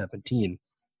 1917,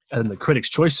 and then the Critics'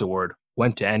 Choice Award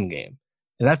went to Endgame.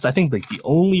 And that's, I think, like the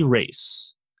only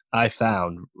race I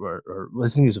found, or I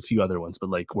think there's a few other ones, but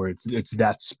like where it's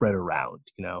that spread around,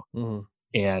 Mm-hmm.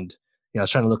 And I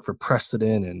was trying to look for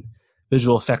precedent and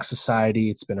Visual Effects Society.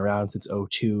 It's been around since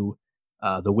 '02.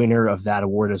 The winner of that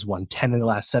award has won 10 of the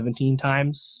last 17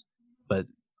 times, but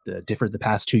differed the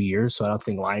past 2 years. So I don't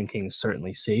think Lion King is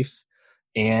certainly safe.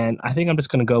 And I think I'm just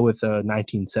going to go with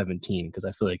 1917 because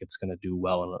I feel like it's going to do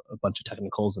well in a bunch of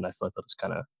technicals, and I feel like they'll just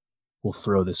kind of will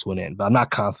throw this one in. But I'm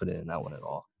not confident in that one at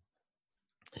all.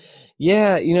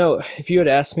 Yeah, if you had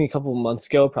asked me a couple of months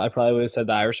ago, I probably would have said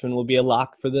The Irishman will be a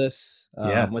lock for this.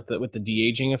 Yeah. With the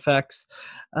de-aging effects.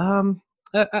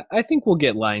 I think we'll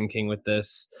get Lion King with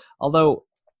this. Although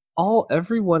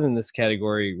everyone in this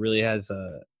category really has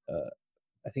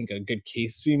I think a good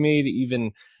case to be made.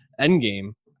 Even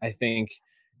Endgame, I think,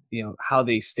 how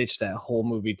they stitched that whole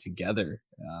movie together,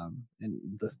 and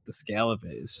the scale of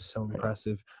it is just so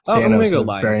impressive. I'm gonna go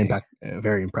Lion King.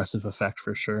 Very impressive effect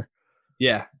for sure.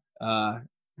 Yeah.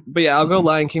 But yeah, I'll go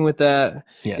Lion King with that.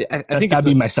 Yeah, I think that'd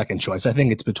be my second choice. I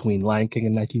think it's between Lion King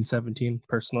and 1917,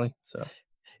 personally. So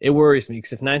it worries me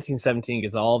because if 1917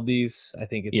 gets all of these, I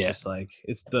think it's just like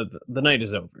it's the night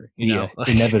is over.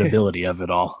 Inevitability of it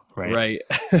all, right? Right.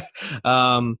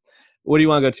 What do you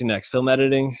want to go to next? Film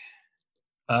editing?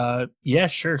 Yeah,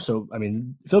 sure. So, I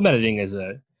mean, film editing is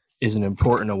an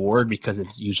important award because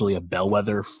it's usually a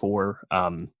bellwether for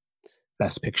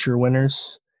Best Picture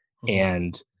winners. Mm-hmm.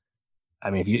 And I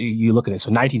mean, if you look at it, so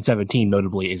 1917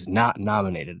 notably is not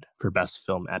nominated for Best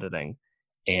Film Editing,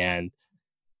 and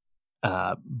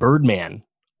Birdman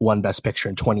won Best Picture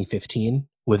in 2015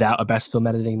 without a Best Film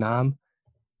Editing nom.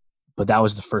 But that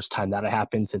was the first time that had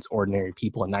happened since Ordinary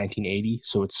People in 1980.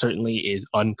 So it certainly is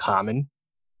uncommon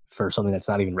for something that's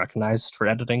not even recognized for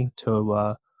editing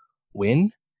to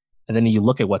win. And then you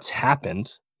look at what's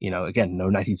happened, again, no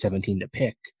 1917 to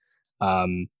pick.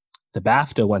 The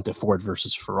BAFTA went to Ford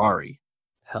versus Ferrari.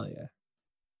 Hell yeah.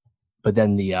 But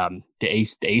then the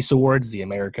ACE Awards, the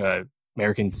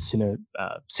American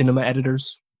Cinema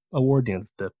Editors Award,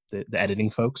 the editing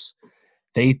folks,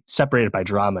 they separated by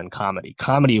drama and comedy.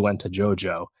 Comedy went to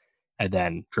JoJo, and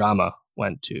then drama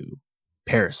went to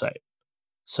Parasite.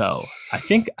 So I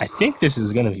think this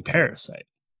is going to be Parasite.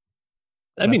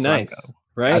 That'd be nice,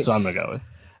 right? That's what I'm going to go with.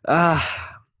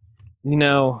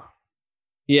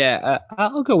 Yeah,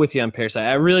 I'll go with you on Parasite.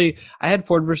 I had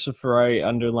Ford versus Ferrari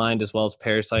underlined as well as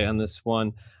Parasite on this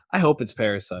one. I hope it's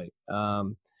Parasite. I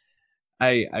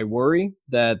worry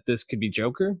that this could be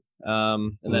Joker,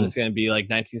 and then it's going to be like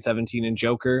 1917 and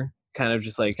Joker, kind of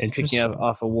just like picking up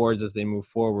off awards as they move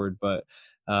forward. But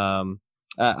I'm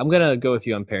going to go with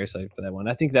you on Parasite for that one.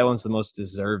 I think that one's the most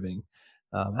deserving.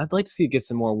 I'd like to see it get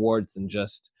some more awards than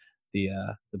just the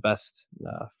best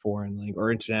foreign language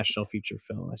or international feature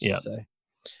film, I should say.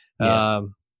 Yeah.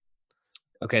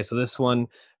 Okay, so this one,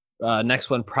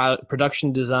 next one,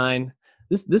 production design.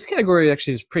 This category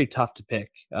actually is pretty tough to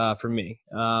pick for me.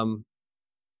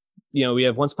 We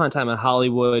have Once Upon a Time in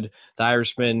Hollywood, The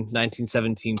Irishman,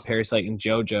 1917, Parasite, and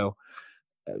JoJo.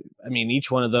 I mean, each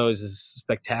one of those is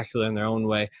spectacular in their own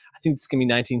way. I think it's going to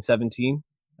be 1917.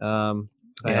 I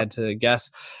had to guess.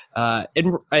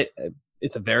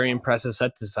 It's a very impressive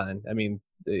set design. I mean,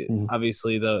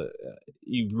 obviously,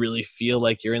 you really feel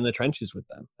like you're in the trenches with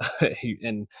them,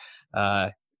 and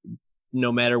no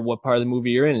matter what part of the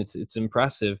movie you're in, it's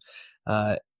impressive.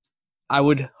 I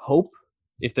would hope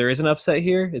if there is an upset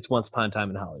here, it's Once Upon a Time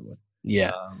in Hollywood.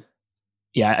 Yeah,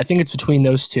 I think it's between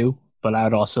those two. but I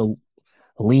would also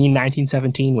lean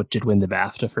 1917, which did win the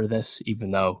BAFTA for this,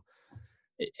 even though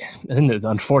I think the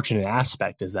unfortunate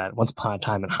aspect is that Once Upon a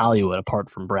Time in Hollywood, apart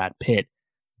from Brad Pitt,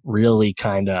 really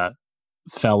kind of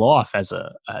fell off as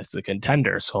a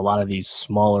contender. So a lot of these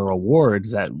smaller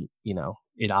awards that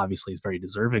it obviously is very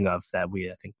deserving of, that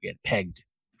I think we had pegged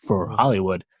for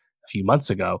Hollywood a few months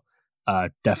ago,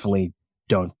 definitely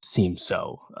don't seem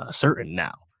so certain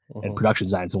now. And production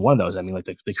design is one of those. I mean, like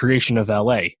the creation of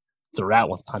LA throughout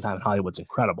Once Upon a Time in Hollywood's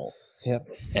incredible. Yep.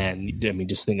 And I mean,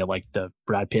 just think of like the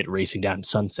Brad Pitt racing down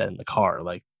Sunset in the car,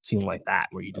 like scene like that,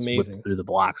 where you just whip through the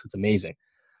blocks. It's amazing.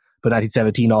 But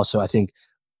 1917 also, I think,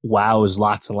 wows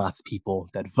lots and lots of people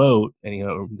that vote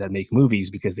and that make movies,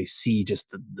 because they see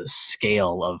just the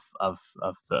scale of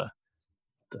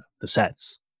the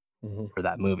sets for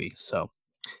that movie. So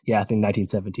yeah, I think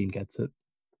 1917 gets it.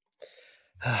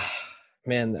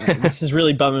 Man, this is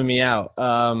really bumming me out.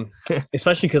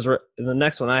 Especially because the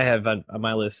next one I have on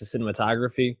my list is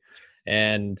cinematography,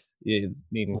 and you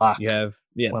have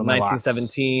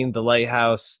 1917, The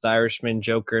Lighthouse, The Irishman,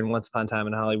 Joker, and Once Upon a Time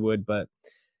in Hollywood. But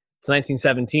it's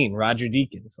 1917, Roger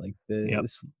Deakins. Like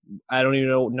this, I don't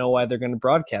even know why they're going to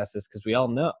broadcast this, because we all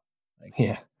know.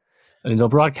 Yeah. I mean, they'll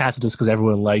broadcast it just because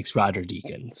everyone likes Roger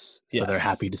Deakins. So they're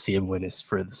happy to see him win this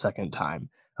for the second time.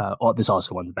 This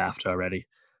also won the BAFTA already,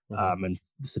 and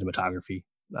the cinematography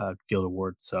Guild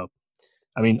Award. So,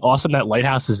 I mean, awesome that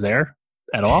Lighthouse is there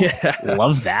at all. Yeah.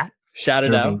 Love that. Shout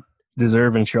it out.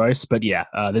 Deserving choice. But yeah,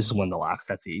 this is one of the locks.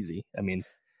 That's easy. I mean,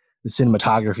 the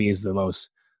cinematography is the most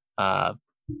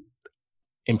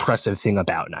impressive thing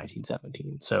about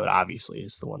 1917. So it obviously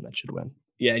is the one that should win.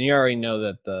 Yeah, and you already know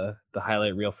that the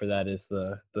highlight reel for that is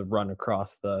the run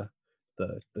across the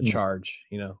charge.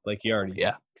 Like you already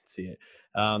can see it.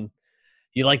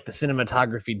 You like the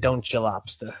cinematography, don't you,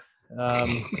 Lobster?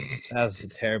 That was a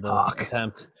terrible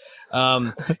attempt.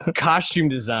 Costume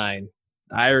design,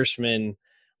 Irishman,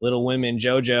 Little Women,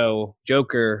 JoJo,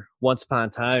 Joker, Once Upon a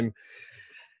Time.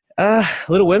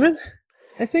 Little Women,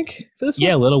 I think, for this one.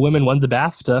 Yeah, Little Women won the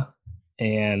BAFTA,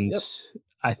 and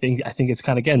I think it's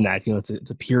kind of getting that.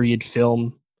 It's a period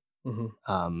film.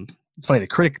 It's funny, the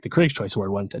Critics' Choice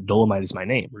Award went to Dolomite Is My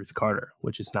Name, Ruth Carter,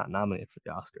 which is not nominated for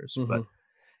the Oscars. But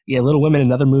yeah, Little Women,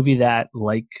 another movie that,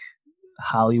 like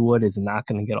Hollywood, is not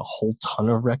going to get a whole ton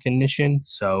of recognition.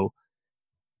 So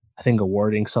I think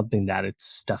awarding something that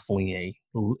it's definitely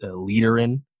a leader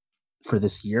in for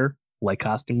this year, like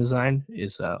costume design,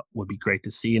 would be great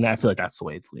to see. And I feel like that's the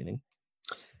way it's leaning.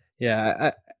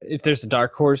 Yeah, if there's a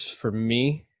dark horse for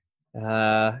me,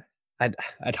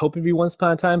 I'd hope it'd be Once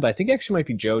Upon a Time, but I think it actually might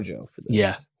be JoJo for this.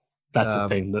 Yeah, that's the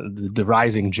thing. The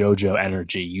rising JoJo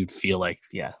energy, you'd feel like,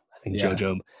 I think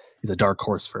JoJo is a dark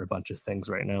horse for a bunch of things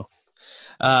right now.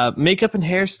 Makeup and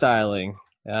hairstyling.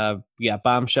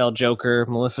 Bombshell, Joker,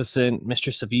 Maleficent,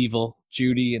 Mistress of Evil,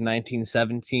 Judy in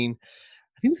 1917.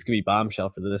 I think this could be Bombshell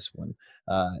for this one.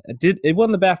 It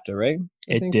won the BAFTA, right?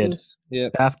 It did. Yeah.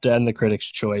 BAFTA and the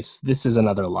Critics' Choice. This is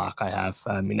another lock I have.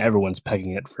 I mean, everyone's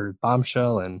pegging it for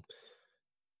Bombshell, and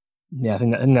I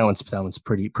think that one's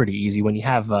pretty easy. When you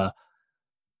have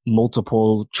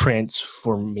multiple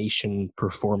transformation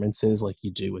performances like you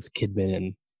do with Kidman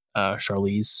and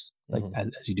Charlize, like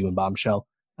as you do in Bombshell,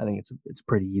 I think it's a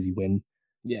pretty easy win.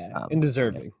 Yeah, and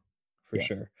deserving for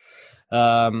sure.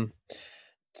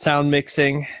 Sound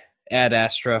mixing, Ad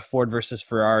Astra, Ford versus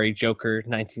Ferrari, Joker,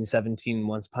 1917,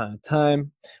 Once Upon a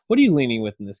Time. What are you leaning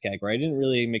with in this category? I didn't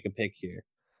really make a pick here.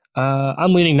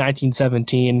 I'm leaning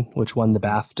 1917, which won the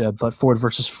BAFTA, but Ford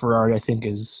versus Ferrari, I think,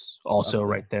 is also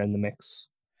right there in the mix.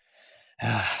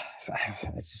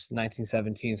 It's just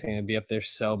 1917 is going to be up there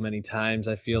so many times,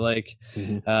 I feel like,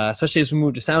 especially as we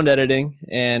move to sound editing,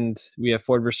 and we have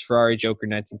Ford versus Ferrari, Joker,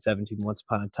 1917, Once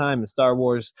Upon a Time, and Star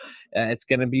Wars. It's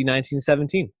going to be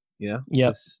 1917.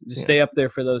 Just stay up there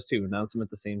for those two. Announce them at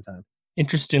the same time.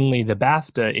 Interestingly, the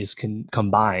BAFTA is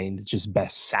combined just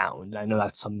best sound. I know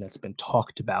that's something that's been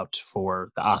talked about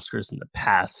for the Oscars in the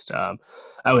past.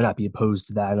 I would not be opposed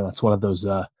to that. I know that's one of those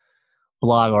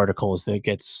blog articles that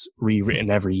gets rewritten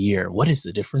every year. What is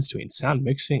the difference between sound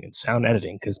mixing and sound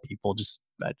editing? Because people just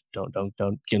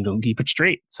don't keep it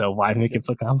straight. So why make it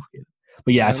so complicated?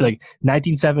 But I feel like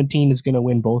 1917 is going to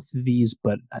win both of these,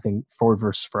 but I think Ford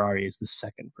versus Ferrari is the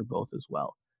second for both as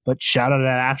well. But shout out to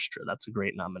Astra. That's a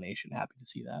great nomination. Happy to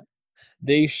see that.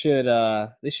 They should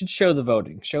show the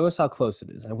voting. Show us how close it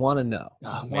is. I want to know.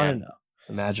 I want to know.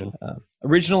 Imagine.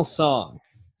 Original song.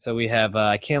 So we have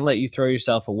I Can't Let You Throw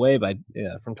Yourself Away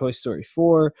from Toy Story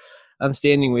 4. I'm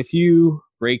Standing With You.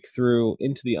 Breakthrough,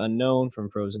 Into the Unknown from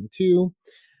Frozen 2.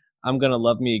 I'm Gonna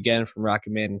Love Me Again from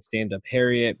Rocket Man and Stand Up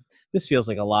Harriet. This feels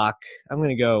like a lock. I'm going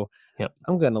to go Yep.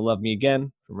 I'm Gonna Love Me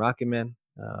Again from Rocket Man.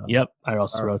 Yep. I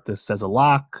also wrote this as a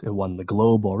lock. It won the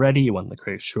Globe already. It won the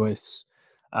Critics' Choice.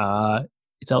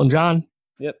 It's Elton John.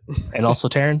 Yep. And also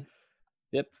Taron.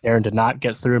 Yep. Taron did not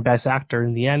get through Best Actor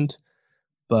in the end,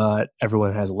 but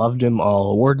everyone has loved him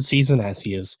all award season as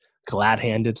he is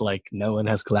glad-handed like no one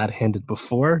has glad-handed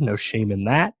before. No shame in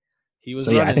that. He was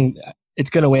so yeah, I think it's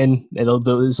going to win. This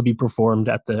will be performed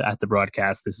at the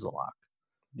broadcast. This is a lock.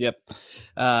 Yep.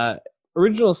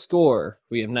 Original score,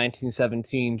 we have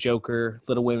 1917, Joker,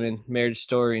 Little Women, Marriage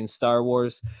Story, and Star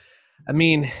Wars. I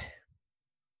mean,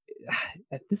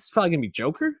 this is probably going to be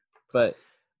Joker, but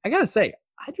I got to say,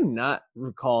 I do not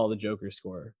recall the Joker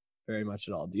score very much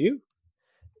at all. Do you?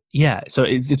 Yeah, so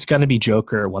it's going to be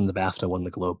Joker, won the BAFTA, won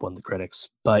the Globe, won the Critics.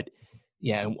 But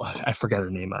yeah, I forget her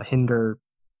name. Hinder,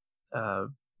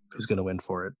 who's going to win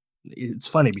for it. It's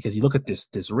funny because you look at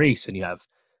this race and you have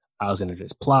Alexander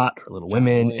Plot for Little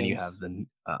Women, and you have the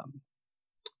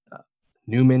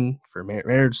Newman for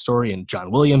Marriage Story, and John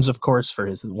Williams, of course, for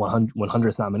his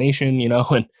 100th nomination. You know,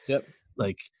 and yep.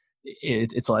 like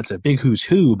it's a big who's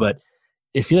who, but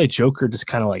I feel like Joker just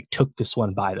kind of like took this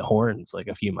one by the horns like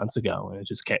a few months ago, and it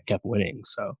just kept winning.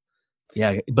 So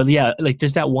yeah, but yeah, like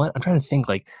there's that one. I'm trying to think.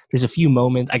 Like there's a few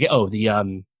moments.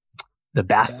 The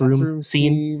bathroom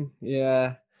scene.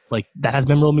 Yeah, like that has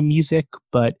memorable music,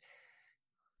 but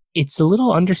it's a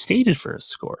little understated for a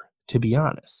score, to be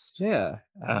honest. Yeah.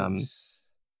 I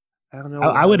don't know.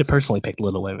 I would have personally picked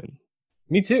Little Women.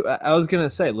 Me too. I was going to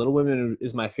say Little Women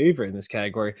is my favorite in this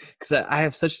category because I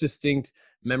have such distinct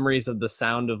memories of the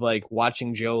sound of like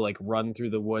watching Joe like run through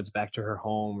the woods back to her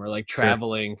home or like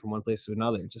traveling from one place to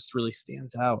another. It just really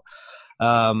stands out.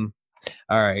 All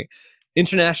right.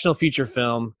 International feature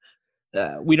film.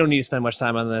 We don't need to spend much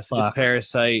time on this. It's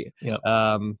Parasite. Yep.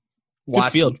 Good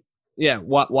field. Yeah,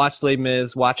 watch Les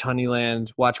Mis, watch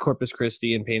Honeyland, watch Corpus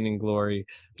Christi and Pain and Glory.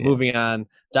 Yeah. Moving on,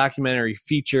 documentary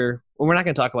feature. Well, we're not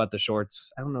going to talk about the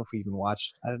shorts. I don't know if we even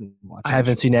watched. I didn't watch. I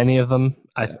haven't seen any of them.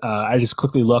 Yeah. I just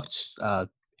quickly looked.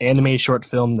 Animated short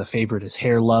film. The favorite is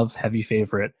Hair Love. Heavy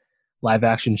favorite. Live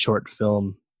action short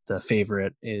film. The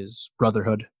favorite is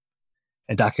Brotherhood.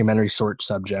 And documentary short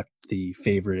subject. The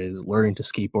favorite is Learning to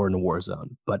Skateboard in a War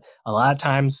Zone. But a lot of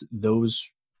times those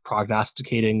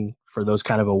prognosticating for those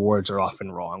kind of awards are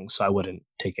often wrong, so I wouldn't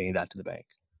take any of that to the bank.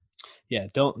 Yeah,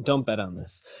 don't bet on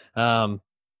this.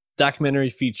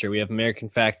 Documentary feature, we have American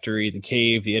Factory, The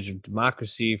Cave, The Edge of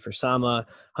Democracy, For Sama,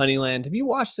 Honeyland. Have you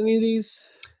watched any of these?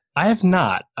 I have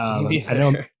not. I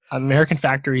know American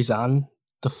Factory's on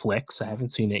the Flicks. I haven't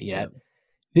seen it yet. Yep.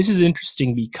 This is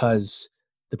interesting because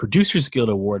the Producers Guild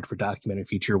Award for documentary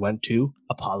feature went to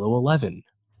Apollo 11,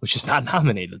 which is not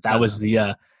nominated. That was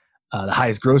the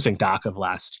highest grossing doc of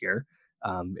last year.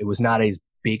 It was not as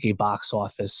big a box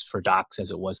office for docs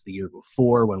as it was the year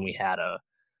before when we had a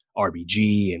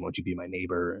RBG and Won't You Be My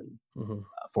Neighbor and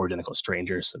Four Identical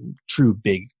Strangers, some true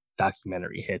big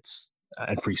documentary hits,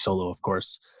 and Free Solo, of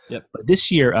course. Yep. But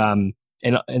this year, you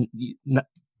didn't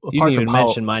even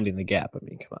mention Minding the Gap. I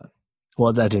mean, come on.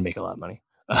 Well, that didn't make a lot of money.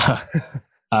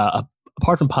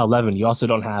 Apart from Apollo 11, you also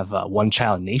don't have One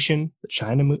Child Nation, the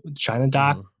China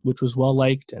doc, which was well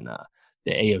liked, and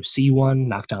the AOC one,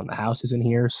 Knock Down the House, is in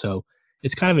here. So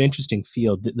it's kind of an interesting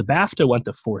field. The BAFTA went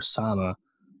to For Sama,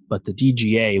 but the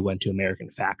DGA went to American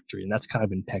Factory, and that's kind of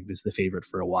been pegged as the favorite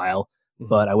for a while.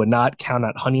 But I would not count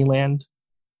out Honeyland,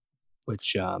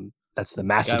 which that's the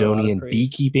Macedonian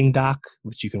beekeeping doc,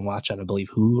 which you can watch on, I believe,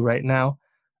 Hulu right now.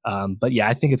 But yeah,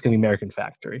 I think it's going to be American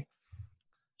Factory.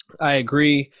 I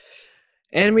agree.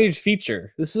 Animated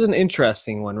feature. This is an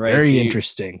interesting one, right? Very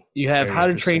interesting. You have How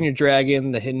to Train Your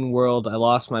Dragon, The Hidden World, I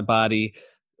Lost My Body,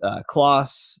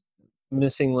 Klaus,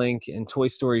 Missing Link, and Toy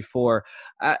Story 4.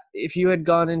 If you had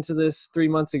gone into this 3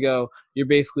 months ago, you're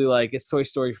basically like, it's Toy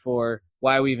Story 4.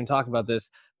 Why are we even talking about this?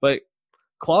 But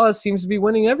Klaus seems to be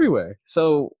winning everywhere.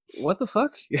 So what the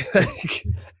fuck?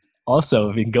 Also,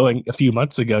 I mean, going a few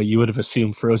months ago, you would have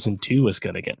assumed Frozen 2 was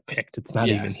going to get picked. It's not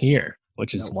even here,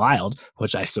 which is wild,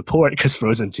 which I support because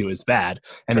Frozen 2 is bad.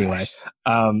 Anyway,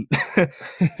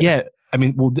 yeah, I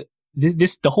mean, well,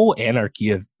 the whole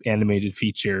anarchy of animated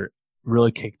feature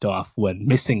really kicked off when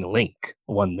Missing Link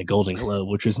won the Golden Globe,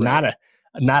 which was not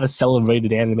a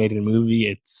celebrated animated movie.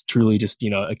 It's truly just,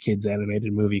 a kid's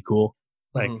animated movie. Cool.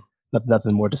 Like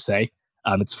nothing more to say.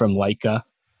 It's from Laika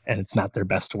and it's not their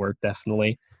best work,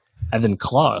 definitely. And then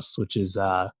Klaus, which is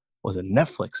was a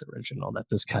Netflix original that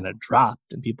just kind of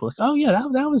dropped, and people were like, oh yeah,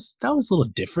 that was a little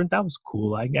different. That was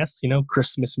cool, I guess.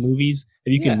 Christmas movies.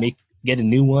 If you can get a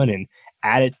new one and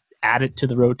add it to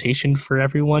the rotation for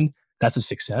everyone, that's a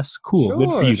success. Cool,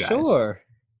 good for you guys. Sure.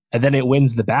 And then it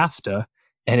wins the BAFTA,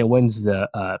 and it wins the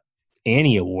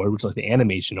Annie Award, which is like the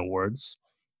animation awards.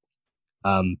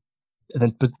 But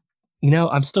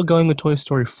I'm still going with Toy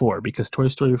Story 4 because Toy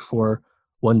Story 4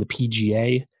 won the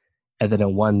PGA, and then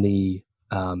it won the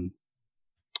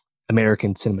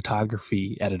American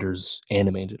Cinematography Editors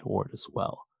Animated Award as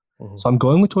well. Mm-hmm. So I'm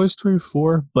going with Toy Story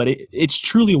 4, but it's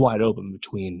truly wide open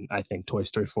between, I think, Toy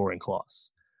Story 4 and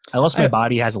Klaus. I Lost My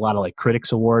Body has a lot of like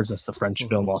critics awards. That's the French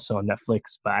film also on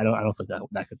Netflix, but I don't think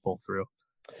that could pull through.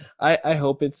 I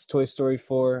hope it's Toy Story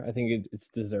 4. I think it's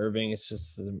deserving. It's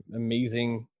just an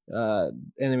amazing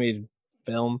animated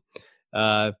film.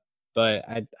 But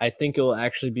I think it will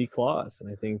actually be Klaus,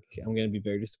 and I think I'm going to be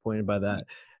very disappointed by that.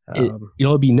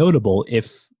 It'd be notable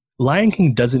if Lion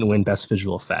King doesn't win Best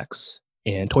Visual Effects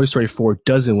and Toy Story 4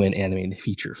 doesn't win Animated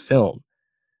Feature Film.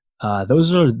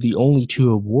 Those are the only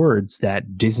two awards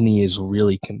that Disney is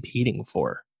really competing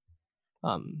for.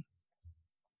 What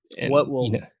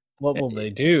will they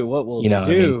do? What will they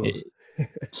do?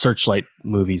 Searchlight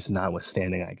movies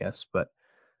notwithstanding, I guess, but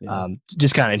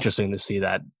just kind of interesting to see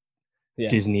that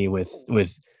Disney with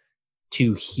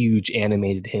two huge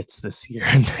animated hits this year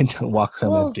and walks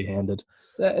home empty-handed.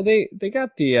 They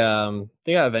got they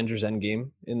got Avengers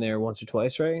Endgame in there once or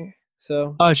twice, right?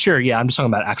 So sure, yeah. I'm just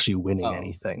talking about actually winning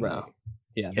anything, right? Though.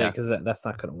 Yeah, because that's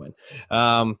not going to win.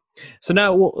 So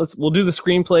now we'll do the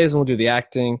screenplays and we'll do the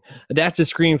acting. Adapted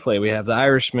screenplay. We have The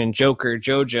Irishman, Joker,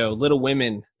 JoJo, Little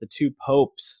Women, The Two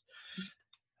Popes.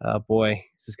 Boy,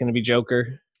 is this going to be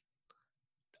Joker?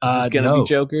 Is this going to be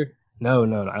Joker? No,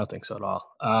 I don't think so at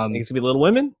all. I think it's going to be Little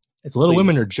Women? It's Little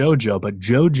Women or JoJo, but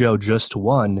JoJo just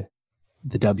won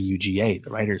the WGA,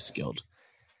 the Writers Guild.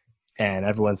 And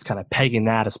everyone's kind of pegging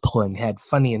that as pulling ahead.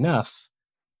 Funny enough,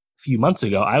 a few months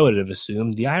ago, I would have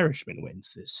assumed The Irishman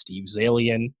wins this. Steve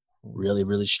Zalian, really,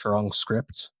 really strong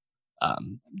script. I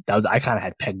kind of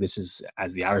had pegged this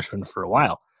as The Irishman for a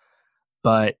while.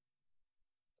 But,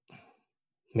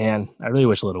 man, I really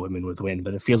wish Little Women would win,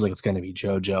 but it feels like it's going to be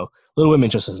JoJo. Little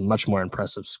Women just has a much more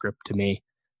impressive script to me.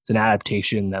 It's an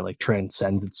adaptation that like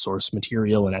transcends its source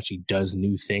material and actually does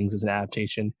new things as an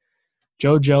adaptation.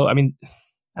 JoJo, I mean,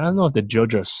 I don't know if the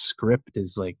JoJo script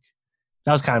is like,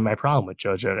 that was kind of my problem with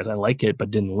JoJo, because I like it but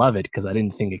didn't love it because I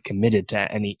didn't think it committed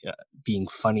to any being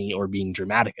funny or being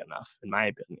dramatic enough, in my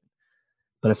opinion.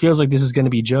 But it feels like this is going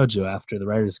to be JoJo after the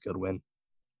Writers Guild win.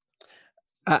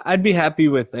 I'd be happy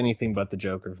with anything but the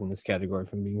Joker from this category,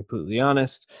 if I'm being completely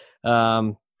honest.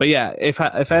 But yeah, if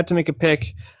I had to make a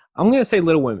pick, I'm going to say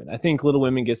Little Women. I think Little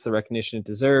Women gets the recognition it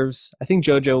deserves. I think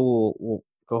JoJo will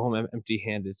go home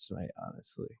empty-handed tonight,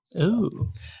 honestly.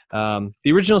 Ooh. So,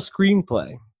 the original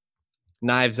screenplay,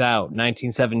 Knives Out,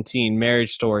 1917,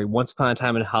 Marriage Story, Once Upon a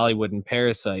Time in Hollywood, and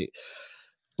Parasite.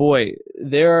 Boy,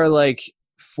 there are like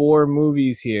 4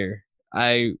 movies here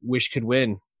I wish could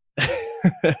win.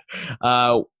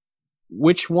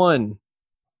 Which one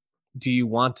do you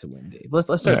want to win, Dave? Let's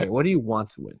start there. What do you want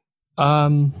to win?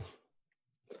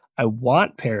 I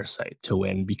want Parasite to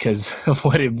win because of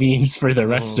what it means for the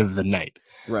rest of the night.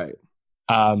 Right.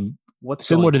 What's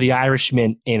similar to The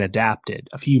Irishman in Adapted?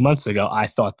 A few months ago, I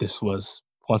thought this was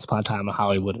Once Upon a Time in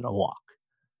Hollywood in a Walk.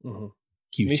 Mm-hmm.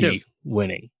 QT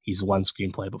winning. He's won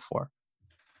screenplay before.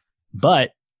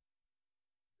 But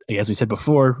as we said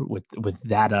before, with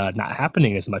that not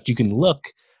happening as much, you can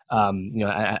look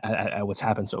at what's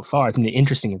happened so far. I think the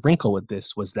interesting wrinkle with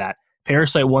this was that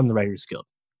Parasite won the Writers Guild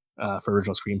for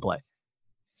original screenplay.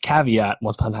 Caveat,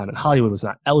 Once Upon a Time in Hollywood was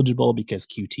not eligible because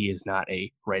QT is not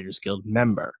a Writers Guild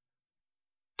member.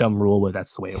 Dumb rule, but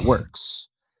that's the way it works.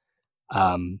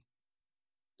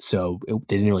 So they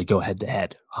didn't really go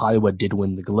head-to-head. Hollywood did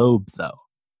win the Globe, though,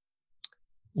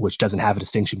 which doesn't have a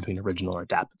distinction between original or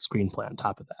adapted screenplay on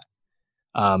top of that.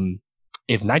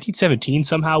 If 1917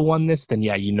 somehow won this, then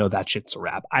that shit's a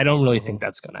wrap. I don't really think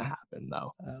that's going to happen,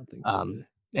 though. I don't think so.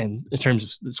 And in terms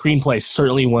of the screenplay,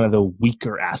 certainly one of the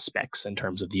weaker aspects in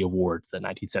terms of the awards that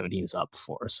 1917 is up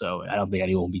for. So I don't think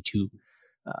anyone will be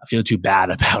feel too bad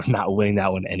about not winning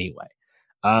that one anyway.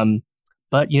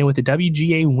 But with the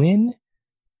WGA win,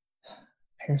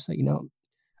 Parasite,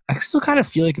 I still kind of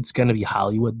feel like it's going to be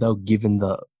Hollywood, though, given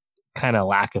the kind of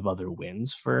lack of other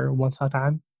wins for Once Upon a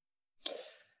Time.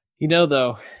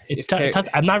 Though, it's tough.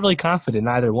 I'm not really confident in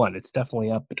either one. It's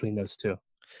definitely up between those two.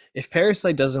 If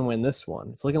Parasite doesn't win this one,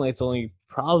 it's looking like it's only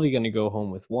probably going to go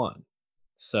home with one.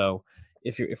 So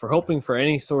if we're hoping for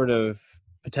any sort of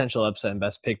potential upset in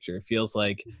Best Picture, it feels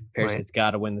like Parasite's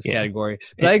got to win this category.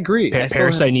 But I agree.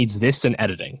 Parasite needs this and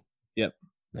editing. Yep.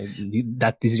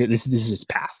 This is his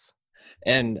path.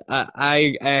 And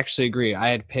I actually agree. I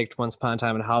had picked Once Upon a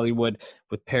Time in Hollywood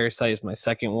with Parasite as my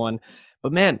second one.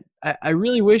 But man, I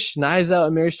really wish Knives Out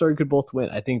and Marriage Story could both win.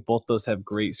 I think both those have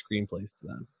great screenplays to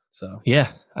them. So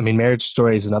Yeah, I mean, Marriage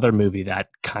Story is another movie that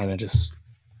kind of just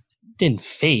didn't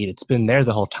fade. It's been there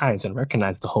the whole time. It's been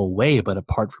recognized the whole way, but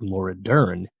apart from Laura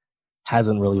Dern,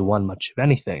 hasn't really won much of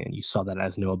anything. And you saw that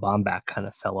as Noah Baumbach kind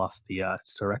of fell off the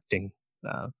directing,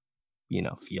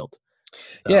 field. So,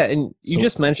 yeah, and you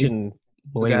just mentioned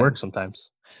the way it works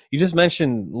sometimes. You just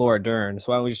mentioned Laura Dern,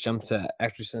 so why don't we just jump to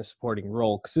actress in a supporting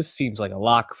role? Because this seems like a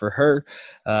lock for her.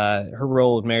 Her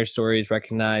role in Marriage Story is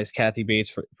recognized. Kathy Bates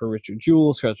for Richard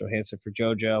Jewell, Scarlett Johansson for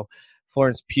JoJo,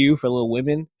 Florence Pugh for Little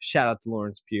Women. Shout out to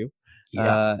Florence Pugh.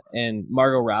 Yeah. And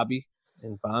Margot Robbie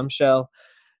in Bombshell.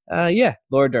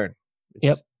 Laura Dern.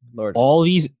 Yep. Laura Dern. All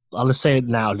these, I'll just say it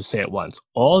now, just say it once.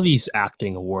 All these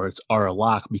acting awards are a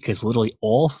lock because literally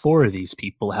all four of these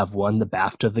people have won the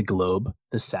BAFTA, the Globe,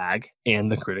 the SAG,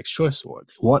 and the Critics' Choice Award.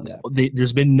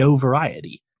 There's been no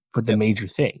variety for the major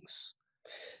things.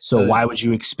 So why would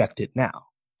you expect it now?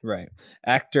 Right.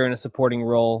 Actor in a supporting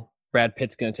role. Brad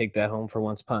Pitt's going to take that home for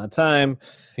Once Upon a Time.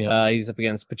 Yep. He's up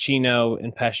against Pacino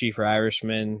and Pesci for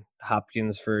Irishman,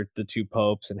 Hopkins for The Two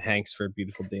Popes, and Hanks for A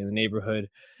Beautiful Day in the Neighborhood.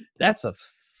 That's a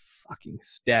fucking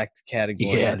stacked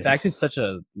category. Yeah, the fact it's such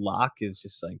a lock is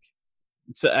just like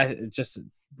it's just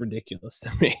ridiculous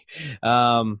to me.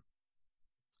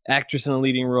 Actress in a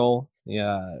leading role.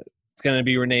 Yeah. It's going to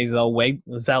be Renee Zellweger.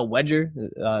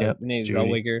 Renee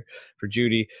Zellweger for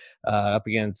Judy, up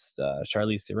against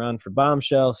Charlize Theron for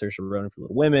Bombshell, Saoirse Ronan for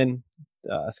Little Women,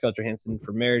 Scarlett Johansson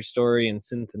for Marriage Story, and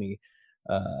Cynthia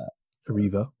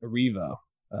Erivo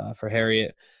for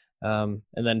Harriet. And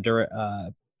then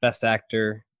Best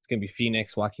Actor, it's going to be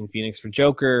Joaquin Phoenix for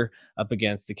Joker, up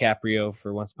against DiCaprio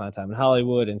for Once Upon a Time in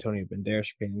Hollywood, Antonio Banderas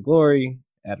for Pain and Glory,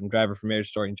 Adam Driver for Marriage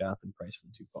Story, and Jonathan Pryce for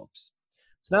The Two Popes.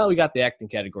 So now that we got the acting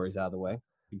categories out of the way,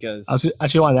 because I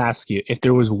actually want to ask you, if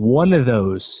there was one of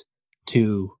those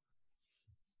to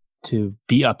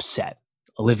be upset,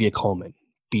 Olivia Colman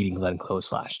beating Glenn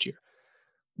Close last year,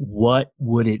 what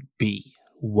would it be?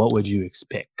 What would you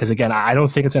expect? Because again, I don't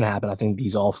think it's going to happen. I think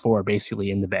these all four are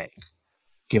basically in the bank,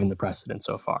 given the precedent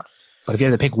so far. But if you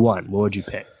had to pick one, what would you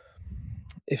pick?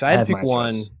 If I had to pick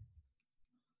one,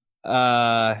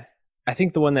 I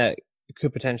think the one that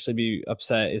could potentially be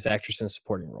upset is actress in a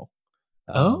supporting role.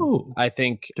 I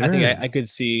think I could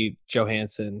see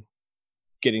Johansson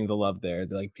getting the love there.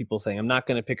 Like people saying, I'm not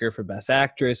going to pick her for Best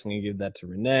Actress. I'm going to give that to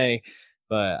Renee,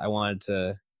 but I wanted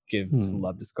to give some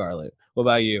love to Scarlett. What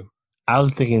about you? I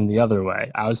was thinking the other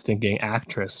way. I was thinking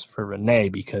actress for Renee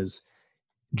because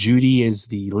Judy is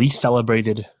the least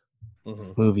celebrated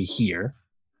movie here.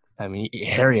 I mean,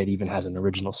 Harriet even has an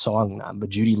original song now, but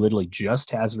Judy literally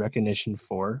just has recognition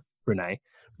for Renee.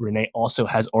 Renee also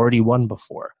has already won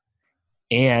before.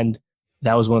 And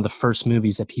that was one of the first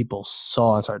movies that people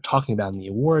saw and started talking about in the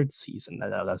awards season.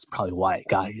 That's probably why it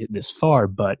got this far.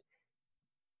 But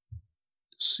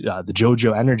the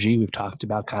JoJo energy we've talked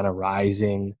about kind of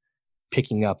rising,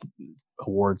 picking up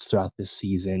awards throughout this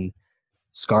season.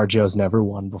 ScarJo's never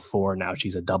won before. Now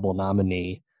she's a double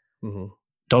nominee.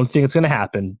 Don't think it's going to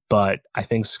happen, but I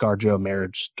think ScarJo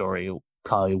Marriage Story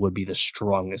probably would be the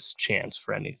strongest chance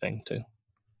for anything to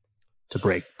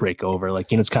break over.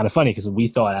 Like, it's kind of funny because we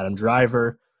thought Adam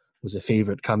Driver was a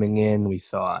favorite coming in. We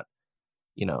thought,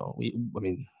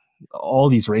 all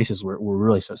these races were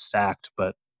really so stacked,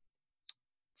 but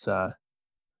it's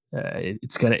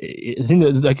gonna.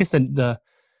 I guess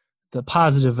the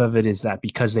positive of it is that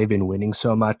because they've been winning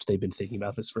so much, they've been thinking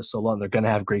about this for so long. They're gonna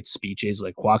have great speeches.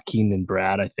 Like Joaquin and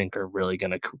Brad, I think, are really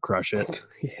gonna crush it.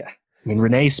 Yeah. I mean,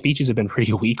 Renee's speeches have been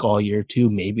pretty weak all year,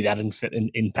 too. Maybe that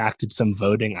impacted some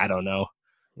voting. I don't know.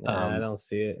 I don't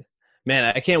see it.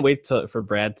 Man, I can't wait for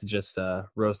Brad to just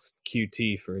roast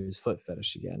QT for his foot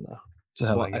fetish again, though.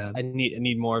 I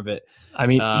need more of it. I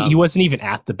mean, he wasn't even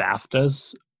at the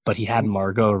BAFTAs, but he had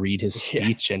Margot read his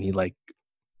speech, and he,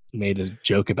 made a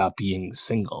joke about being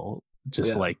single,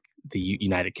 just like the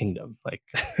United Kingdom. Like,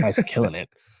 guy's killing it.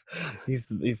 He's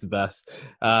the best.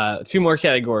 Two more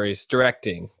categories.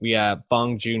 Directing. We have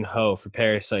Bong Joon-ho for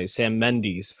Parasite, Sam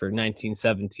Mendes for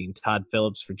 1917, Todd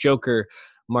Phillips for Joker,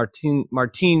 Martin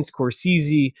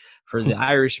Scorsese for The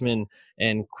Irishman,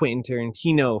 and Quentin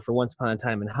Tarantino for Once Upon a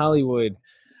Time in Hollywood.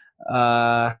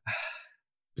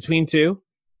 Between two,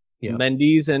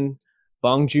 Mendes and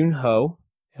Bong Joon-ho.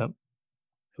 Yep.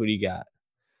 Who do you got?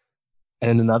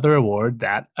 And another award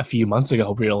that a few months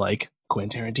ago we were like,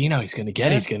 Quentin Tarantino, he's going to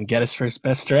get his first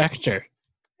Best Director.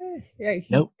 He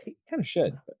kind of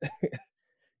should.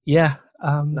 Yeah.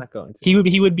 Not going to.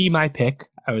 He would be my pick,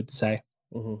 I would say.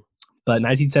 But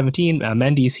 1917,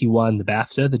 Mendes, he won the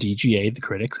BAFTA, the DGA, the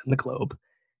Critics, and the Globe.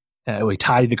 We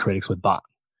tied the critics with Bong.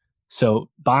 So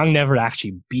Bong never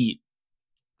actually beat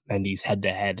Mendes head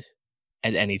to head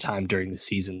at any time during the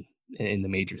season in the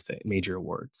major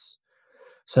awards.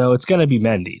 So it's going to be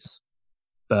Mendes.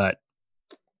 But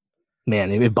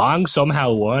man, if Bong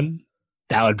somehow won,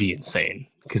 that would be insane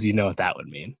because you know what that would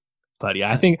mean. But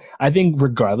yeah, I think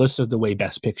regardless of the way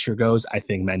Best Picture goes, I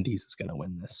think Mendes is going to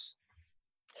win this.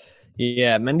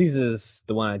 Yeah, Mendes is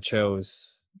the one I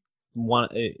chose.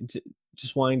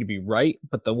 Just wanting to be right,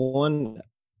 but the one,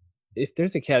 if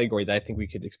there's a category that I think we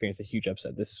could experience a huge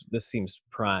upset, this seems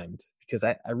primed because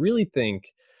I really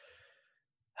think,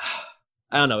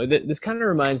 I don't know. This kind of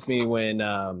reminds me when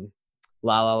La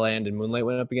La Land and Moonlight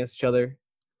went up against each other,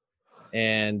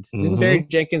 and didn't Barry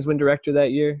Jenkins win director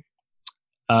that year?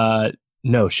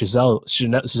 No,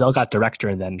 Chazelle got director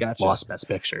and then lost Best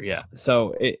Picture. Yeah.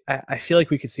 So I feel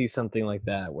like we could see something like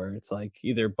that where it's like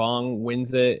either Bong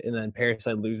wins it and then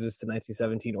Parasite loses to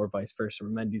 1917, or vice versa,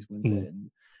 where Mendes wins it.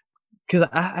 Because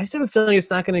I just have a feeling it's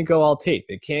not going to go all tape.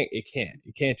 It can't.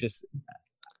 You can't just.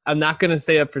 I'm not going to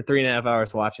stay up for 3.5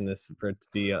 hours watching this for it to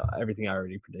be everything I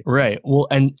already predicted. Right. Well,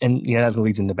 and that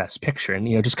leads into Best Picture, and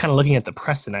just kind of looking at the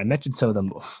precedent. I mentioned some of them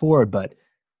before, but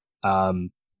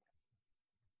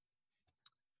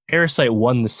Parasite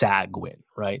won the SAG win,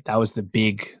 right? That was the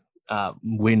big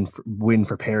win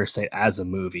for Parasite as a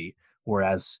movie,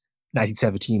 whereas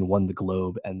 1917 won the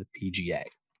Globe and the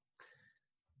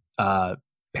PGA.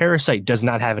 Parasite does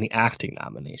not have any acting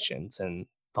nominations, and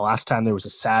the last time there was a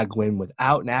SAG win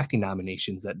without an acting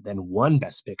nominations that then won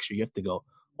Best Picture, you have to go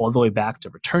all the way back to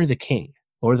Return of the King,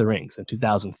 Lord of the Rings in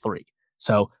 2003.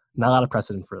 So not a lot of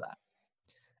precedent for that.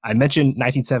 I mentioned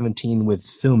 1917 with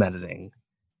film editing.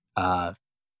 Not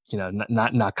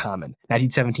common.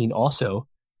 1917 also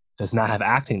does not have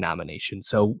acting nominations.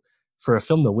 So for a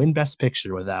film to win Best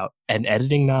Picture without an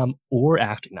editing nom or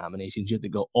acting nominations, you have to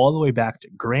go all the way back to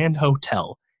Grand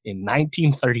Hotel in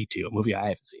 1932, a movie I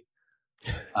haven't seen.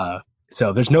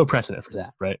 So there's no precedent for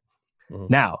that, right? Mm-hmm.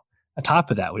 Now, on top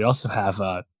of that, we also have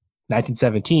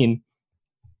 1917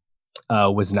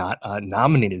 was not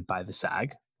nominated by the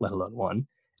SAG, let alone won,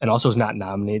 and also was not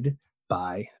nominated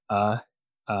by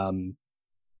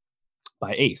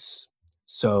ACE.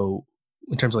 So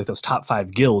in terms of like those top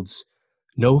 5 guilds,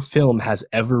 no film has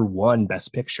ever won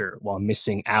Best Picture while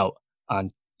missing out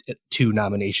on 2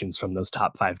 nominations from those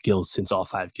top 5 guilds since all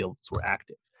 5 guilds were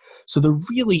active. So there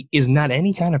really is not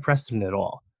any kind of precedent at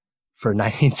all for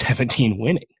 1917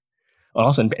 winning.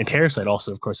 Also, and Parasite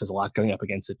also, of course, has a lot going up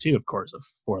against it too. Of course, a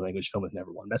 4-language film has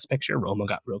never won Best Picture. Roma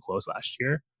got real close last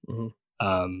year.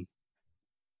 Mm-hmm.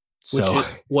 So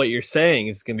what you're saying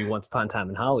is going to be Once Upon a Time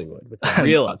in Hollywood with a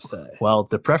real upset. Well,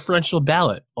 the preferential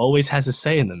ballot always has a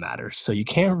say in the matter, so you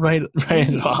can't write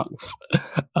it off.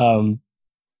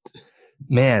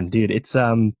 Man, dude, it's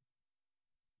Who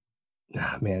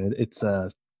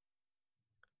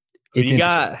do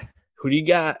you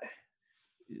got?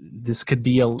 This could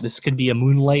be a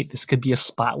Moonlight. This could be a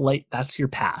Spotlight. That's your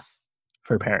path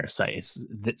for Parasite. It's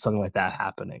something like that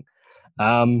happening.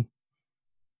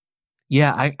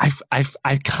 Yeah,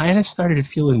 I kind of started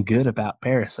feeling good about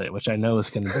Parasite, which I know is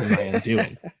going to be my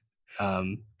undoing.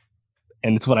 And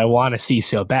it's what I want to see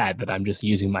so bad that I'm just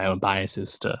using my own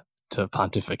biases to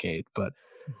pontificate. But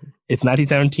it's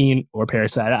 1917 or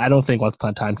Parasite. I don't think Once Upon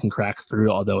a Time can crack through,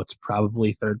 although it's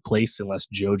probably 3rd place unless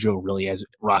JoJo really has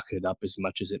rocketed up as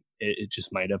much as it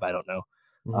just might have. I don't know.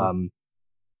 Mm-hmm.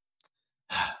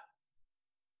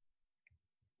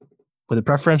 With a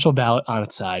preferential ballot on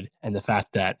its side and the fact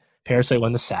that Parasite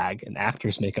won the SAG and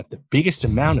actors make up the biggest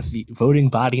amount of the voting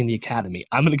body in the Academy,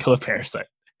 I'm going to go with Parasite,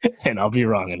 and I'll be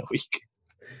wrong in a week.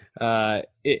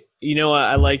 You know what?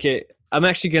 I like it. I'm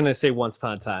actually going to say Once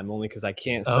Upon a Time only because I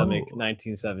can't stomach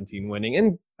 1917 winning,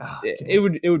 and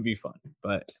it would be fun.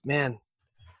 But man,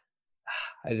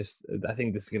 I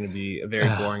think this is going to be a very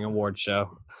boring award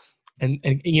show. And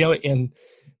it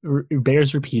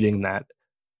bears repeating that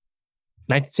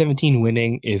 1917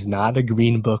 winning is not a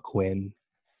Green Book win,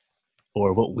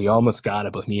 or what we almost got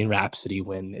a Bohemian Rhapsody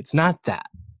win. It's not that.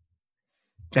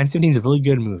 1917 is a really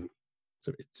good movie.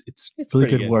 So it's a really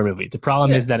good war movie. The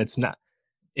problem is that it's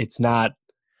not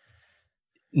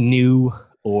new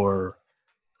or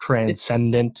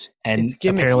transcendent, and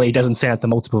apparently it doesn't stand at the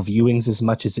multiple viewings as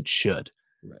much as it should.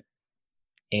 Right.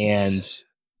 And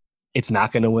it's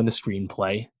not going to win the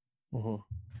screenplay. Mm-hmm.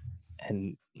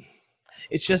 And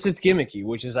it's gimmicky,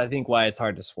 which is, I think, why it's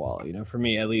hard to swallow, for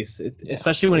me at least,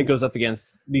 especially when it goes up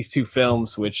against these 2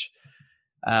 films, which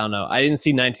I don't know. I didn't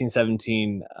see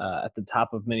 1917 at the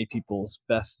top of many people's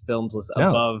best films list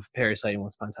above Parasite and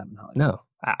Once Upon a Time in Hollywood. No,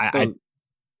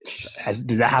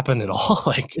 Did that happen at all?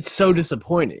 Like, it's so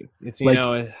disappointing. It's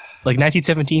like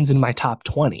 1917's in my top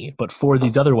 20, but 4 of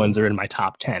these other ones are in my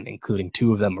top 10, including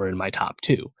 2 of them are in my top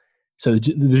 2. So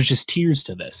there's just tiers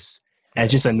to this. And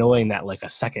it's just annoying that like a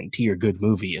second tier good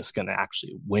movie is going to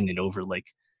actually win it over like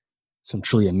some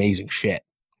truly amazing shit.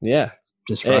 Yeah.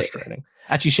 Just frustrating.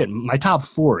 Actually, shit, my top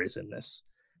 4 is in this.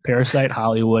 Parasite,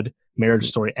 Hollywood, Marriage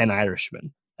Story, and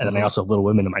Irishman. And then I also have Little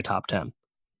Women in my top 10.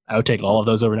 I would take all of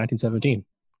those over 1917.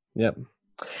 Yep.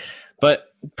 But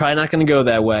probably not going to go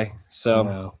that way. So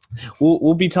No.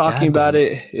 we'll be talking about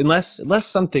it unless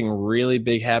something really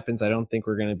big happens. I don't think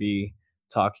we're going to be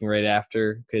talking right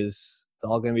after because it's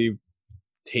all going to be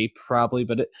tape probably.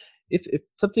 But if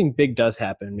something big does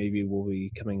happen, maybe we'll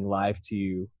be coming live to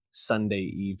you Sunday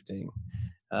evening.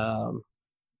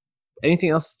 Anything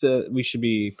else we should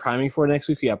be priming for next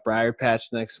week? We got Briar Patch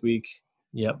next week.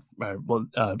 Yep. Well,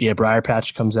 Briar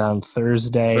Patch comes out on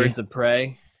Thursday. Birds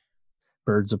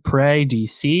of Prey,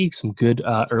 DC. Some good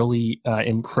early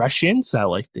impressions. I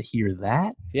like to hear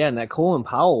that. Yeah, and that Colin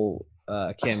Powell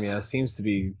cameo seems to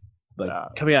be like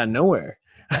coming out of nowhere.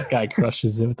 That guy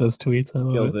crushes it with those tweets.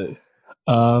 I Kills love it.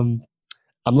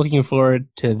 I'm looking forward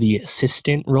to The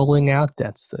Assistant rolling out.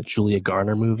 That's the Julia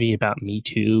Garner movie about Me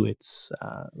Too. It's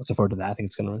looking forward to that. I think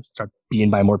it's going to start being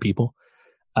by more people.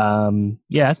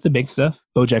 That's the big stuff.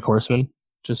 BoJack Horseman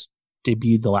just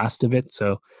debuted the last of it,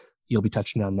 so you'll be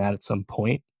touching on that at some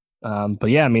point. But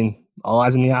yeah, I mean, all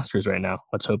eyes on the Oscars right now.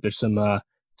 Let's hope there's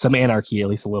some anarchy, at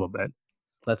least a little bit.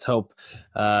 Let's hope.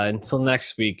 Until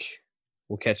next week,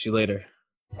 we'll catch you later.